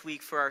idea each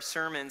week for our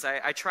sermons,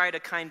 I try to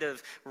kind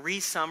of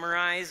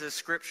re-summarize a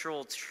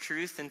scriptural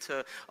truth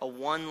into a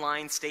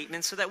one-line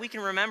statement so that we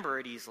can remember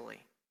it easily.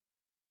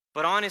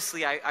 But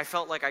honestly, I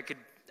felt like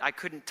I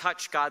couldn't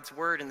touch God's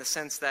word in the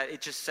sense that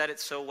it just said it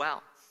so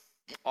well.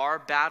 Our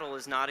battle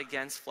is not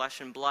against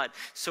flesh and blood.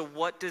 So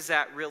what does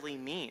that really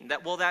mean?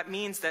 That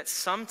means that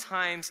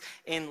sometimes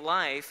in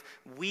life,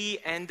 we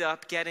end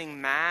up getting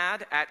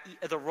mad at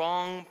the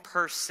wrong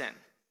person.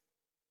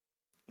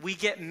 We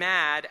get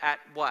mad at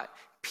what?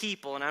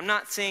 People. And I'm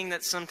not saying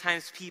that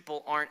sometimes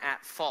people aren't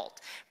at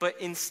fault, but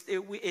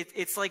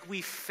it's like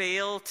we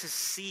fail to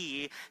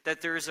see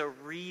that there's a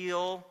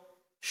real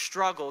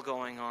struggle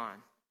going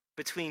on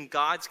between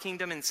God's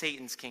kingdom and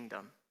Satan's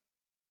kingdom.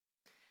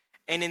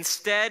 And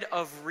instead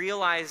of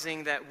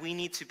realizing that we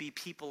need to be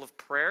people of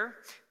prayer,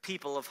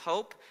 people of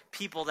hope,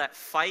 people that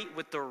fight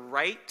with the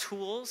right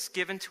tools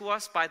given to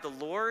us by the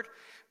Lord,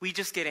 we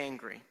just get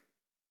angry.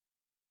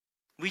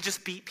 We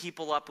just beat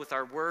people up with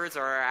our words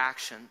or our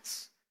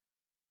actions.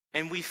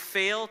 And we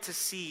fail to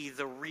see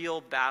the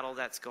real battle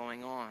that's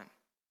going on.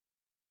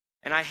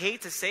 And I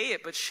hate to say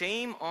it, but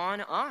shame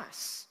on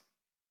us.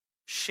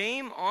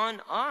 Shame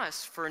on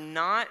us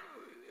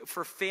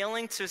for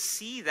failing to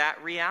see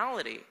that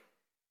reality.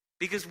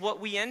 Because what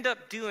we end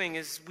up doing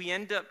is we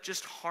end up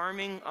just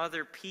harming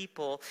other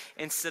people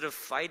instead of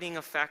fighting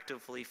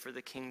effectively for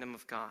the kingdom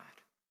of God.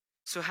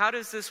 So how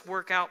does this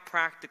work out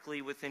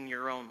practically within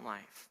your own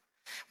life?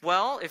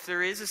 Well, if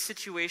there is a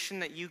situation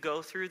that you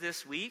go through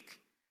this week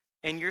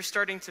and you're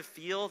starting to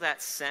feel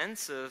that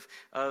sense of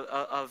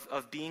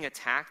being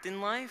attacked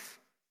in life,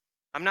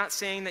 I'm not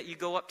saying that you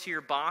go up to your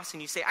boss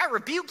and you say, "I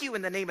rebuke you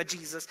in the name of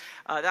Jesus."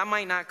 That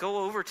might not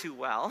go over too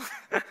well.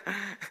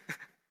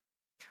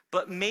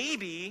 But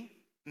maybe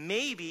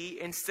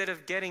instead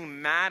of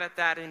getting mad at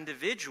that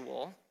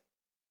individual,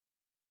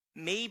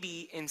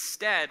 maybe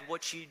instead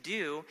what you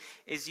do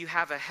is you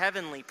have a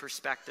heavenly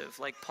perspective,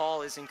 like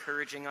Paul is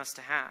encouraging us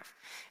to have.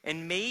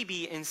 And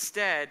maybe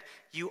instead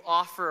you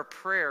offer a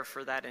prayer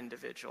for that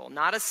individual.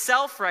 Not a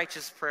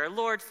self-righteous prayer.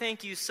 "Lord,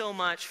 thank you so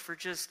much for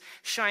just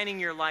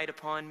shining your light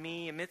upon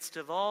me amidst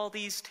of all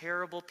these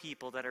terrible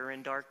people that are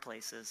in dark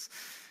places."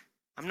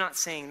 I'm not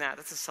saying that.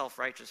 That's a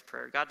self-righteous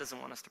prayer. God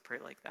doesn't want us to pray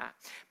like that.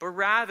 But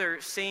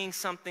rather saying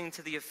something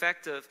to the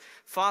effect of,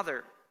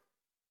 Father,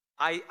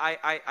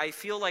 I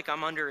feel like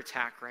I'm under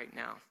attack right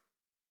now.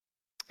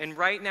 And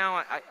right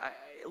now,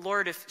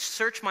 Lord,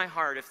 search my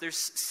heart. If there's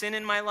sin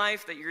in my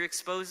life that you're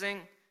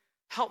exposing,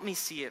 help me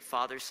see it,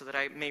 Father, so that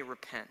I may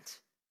repent.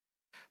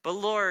 But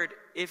Lord,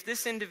 if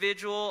this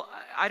individual,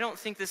 I don't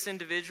think this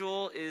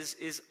individual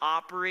is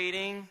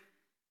operating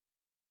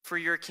for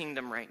your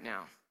kingdom right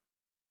now.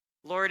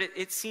 Lord,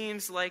 it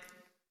seems like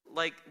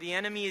the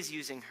enemy is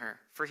using her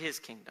for his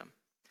kingdom.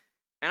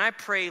 And I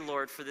pray,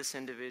 Lord, for this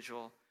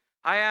individual.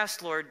 I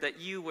ask, Lord, that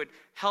you would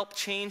help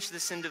change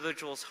this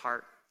individual's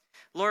heart.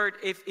 Lord,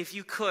 if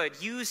you could,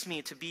 use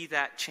me to be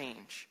that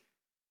change.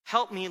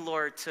 Help me,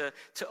 Lord, to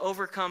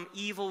overcome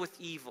evil with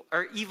evil,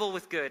 or evil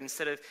with good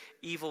instead of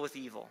evil with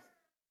evil.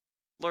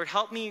 Lord,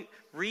 help me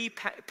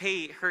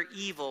repay her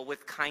evil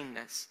with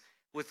kindness,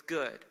 with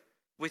good,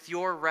 with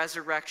your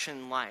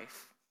resurrection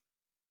life.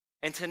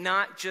 And to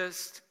not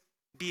just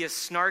be a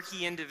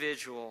snarky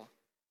individual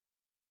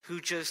who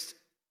just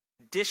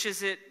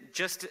dishes it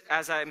just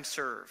as I'm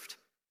served.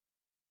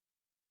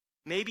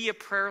 Maybe a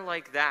prayer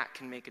like that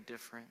can make a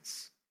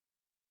difference.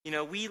 You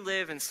know, we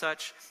live in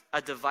such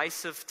a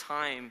divisive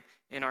time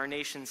in our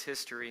nation's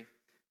history.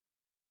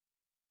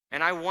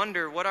 And I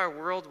wonder what our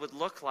world would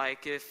look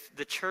like if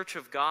the Church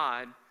of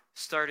God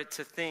started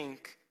to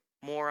think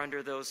more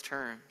under those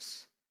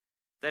terms.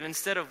 That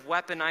instead of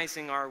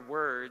weaponizing our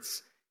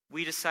words,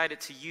 we decided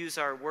to use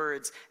our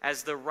words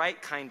as the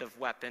right kind of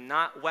weapon,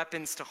 not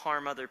weapons to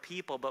harm other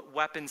people, but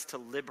weapons to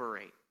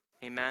liberate.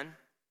 Amen?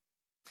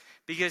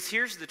 Because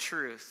here's the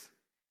truth,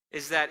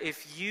 is that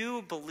if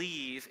you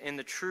believe in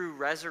the true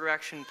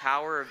resurrection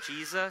power of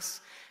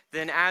Jesus,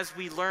 then as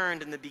we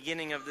learned in the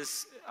beginning of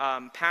this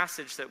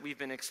passage that we've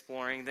been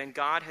exploring, then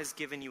God has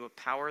given you a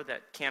power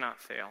that cannot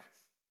fail.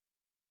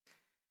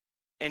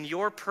 And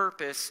your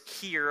purpose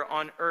here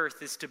on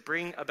earth is to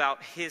bring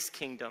about his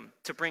kingdom,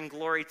 to bring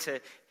glory to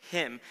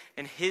him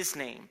and his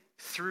name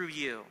through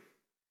you.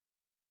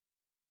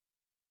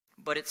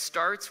 But it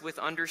starts with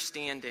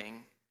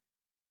understanding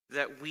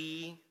that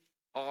we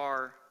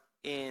are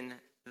in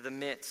the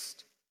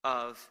midst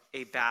of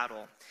a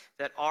battle,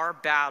 that our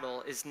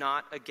battle is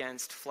not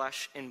against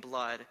flesh and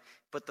blood,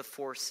 but the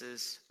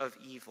forces of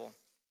evil.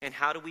 And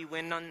how do we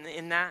win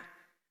in that?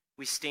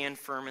 We stand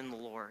firm in the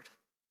Lord.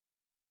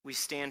 We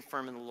stand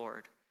firm in the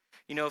Lord.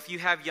 You know, if you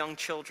have young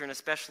children,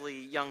 especially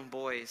young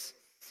boys,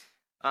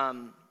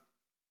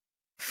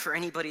 for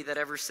anybody that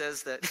ever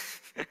says that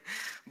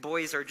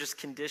boys are just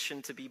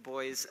conditioned to be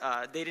boys,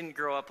 they didn't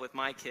grow up with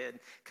my kid,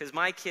 because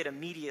my kid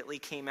immediately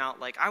came out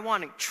like, I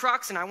want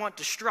trucks and I want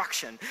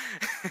destruction.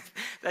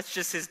 That's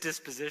just his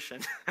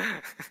disposition.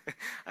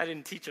 I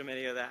didn't teach him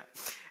any of that.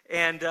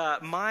 And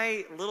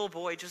my little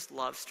boy just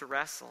loves to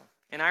wrestle.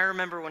 And I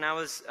remember when I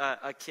was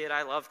a kid,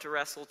 I loved to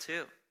wrestle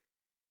too.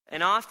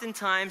 And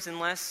oftentimes,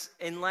 unless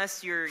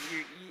you're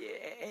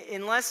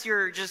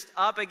just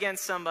up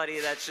against somebody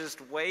that's just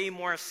way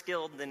more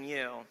skilled than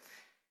you,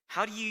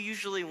 how do you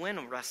usually win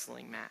a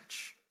wrestling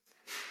match?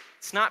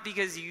 It's not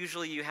because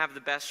you have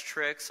the best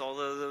tricks,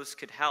 although those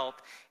could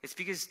help. It's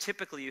because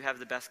typically you have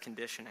the best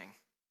conditioning.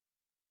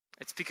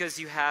 It's because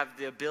you have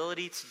the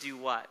ability to do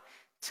what?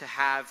 To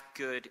have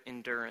good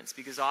endurance.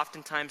 Because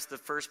oftentimes the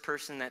first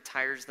person that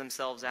tires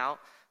themselves out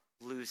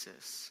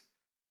loses.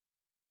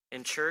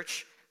 In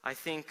church, I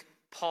think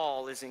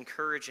Paul is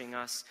encouraging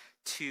us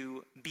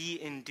to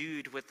be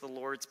endued with the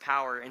Lord's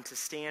power and to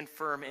stand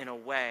firm in a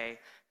way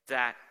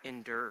that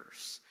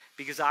endures.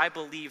 Because I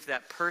believe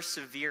that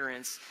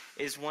perseverance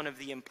is one of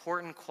the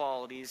important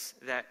qualities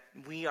that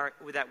we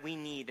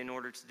need in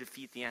order to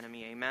defeat the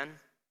enemy. Amen?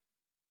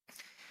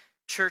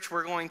 Church,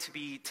 we're going to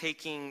be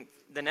taking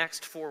the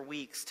next 4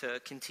 weeks to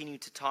continue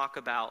to talk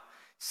about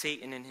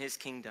Satan and his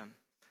kingdom.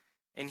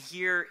 And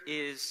here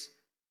is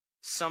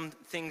some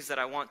things that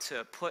I want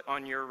to put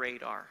on your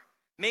radar.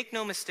 Make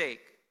no mistake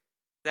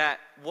that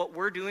what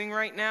we're doing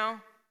right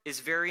now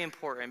is very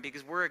important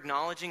because we're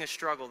acknowledging a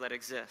struggle that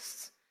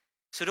exists.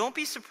 So don't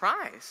be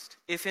surprised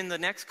if in the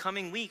next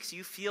coming weeks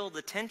you feel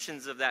the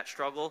tensions of that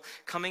struggle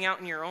coming out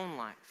in your own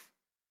life.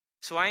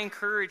 So I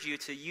encourage you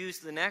to use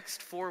the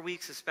next 4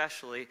 weeks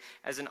especially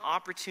as an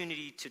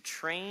opportunity to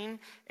train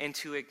and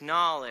to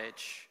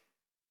acknowledge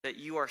that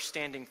you are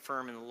standing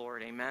firm in the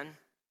Lord. Amen?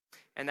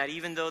 And that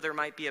even though there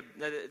might be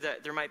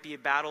a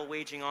battle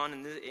waging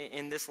on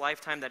in this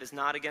lifetime that is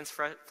not against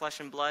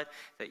flesh and blood,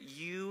 that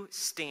you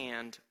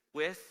stand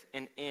with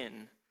and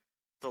in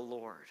the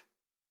Lord.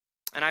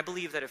 And I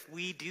believe that if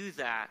we do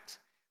that,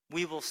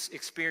 we will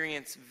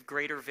experience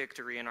greater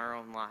victory in our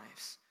own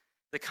lives.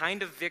 The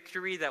kind of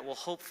victory that will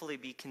hopefully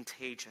be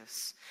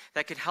contagious,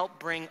 that could help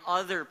bring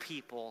other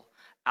people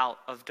out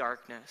of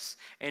darkness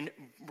and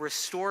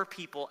restore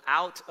people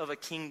out of a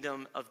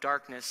kingdom of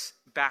darkness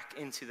back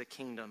into the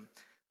kingdom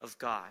of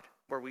God,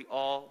 where we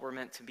all were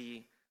meant to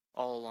be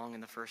all along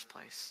in the first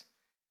place.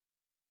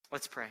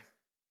 Let's pray.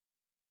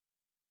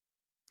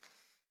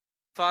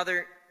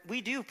 Father,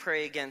 we do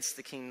pray against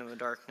the kingdom of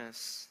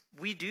darkness.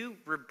 We do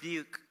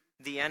rebuke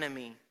the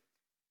enemy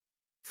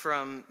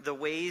from the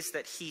ways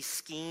that he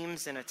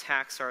schemes and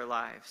attacks our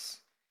lives.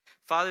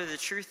 Father, the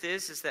truth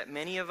is that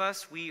many of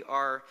us, we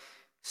are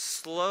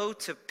slow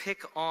to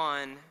pick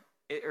on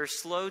or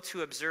slow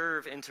to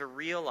observe and to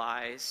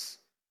realize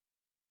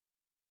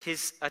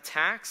his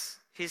attacks,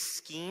 his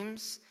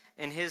schemes,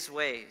 and his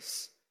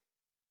ways.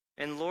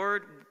 And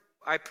Lord,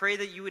 I pray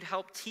that you would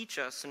help teach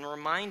us and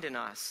remind in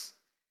us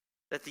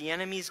that the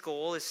enemy's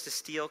goal is to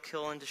steal,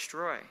 kill, and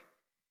destroy,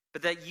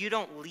 but that you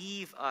don't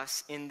leave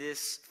us in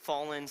this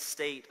fallen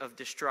state of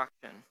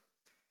destruction.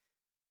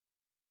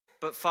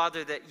 But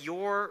Father, that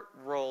your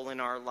role in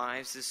our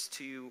lives is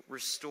to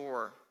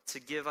restore, to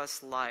give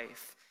us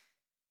life,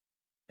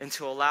 and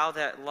to allow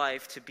that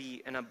life to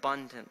be an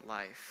abundant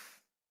life.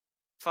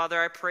 Father,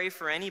 I pray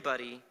for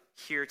anybody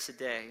here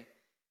today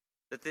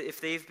that if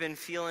they've been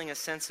feeling a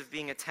sense of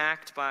being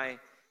attacked by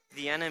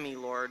the enemy,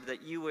 Lord,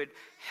 that you would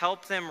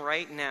help them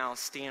right now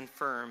stand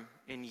firm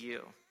in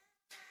you.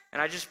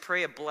 And I just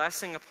pray a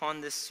blessing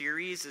upon this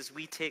series as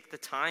we take the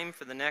time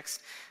for the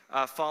next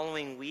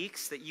following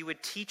weeks, that you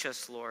would teach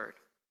us, Lord,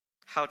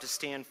 how to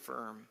stand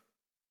firm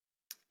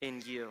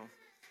in you.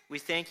 We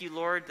thank you,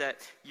 Lord, that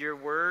your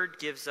word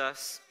gives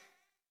us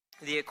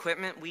the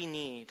equipment we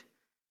need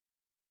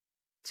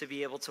to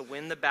be able to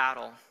win the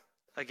battle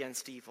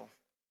against evil.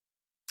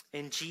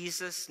 In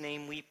Jesus'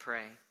 name we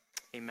pray.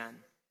 Amen.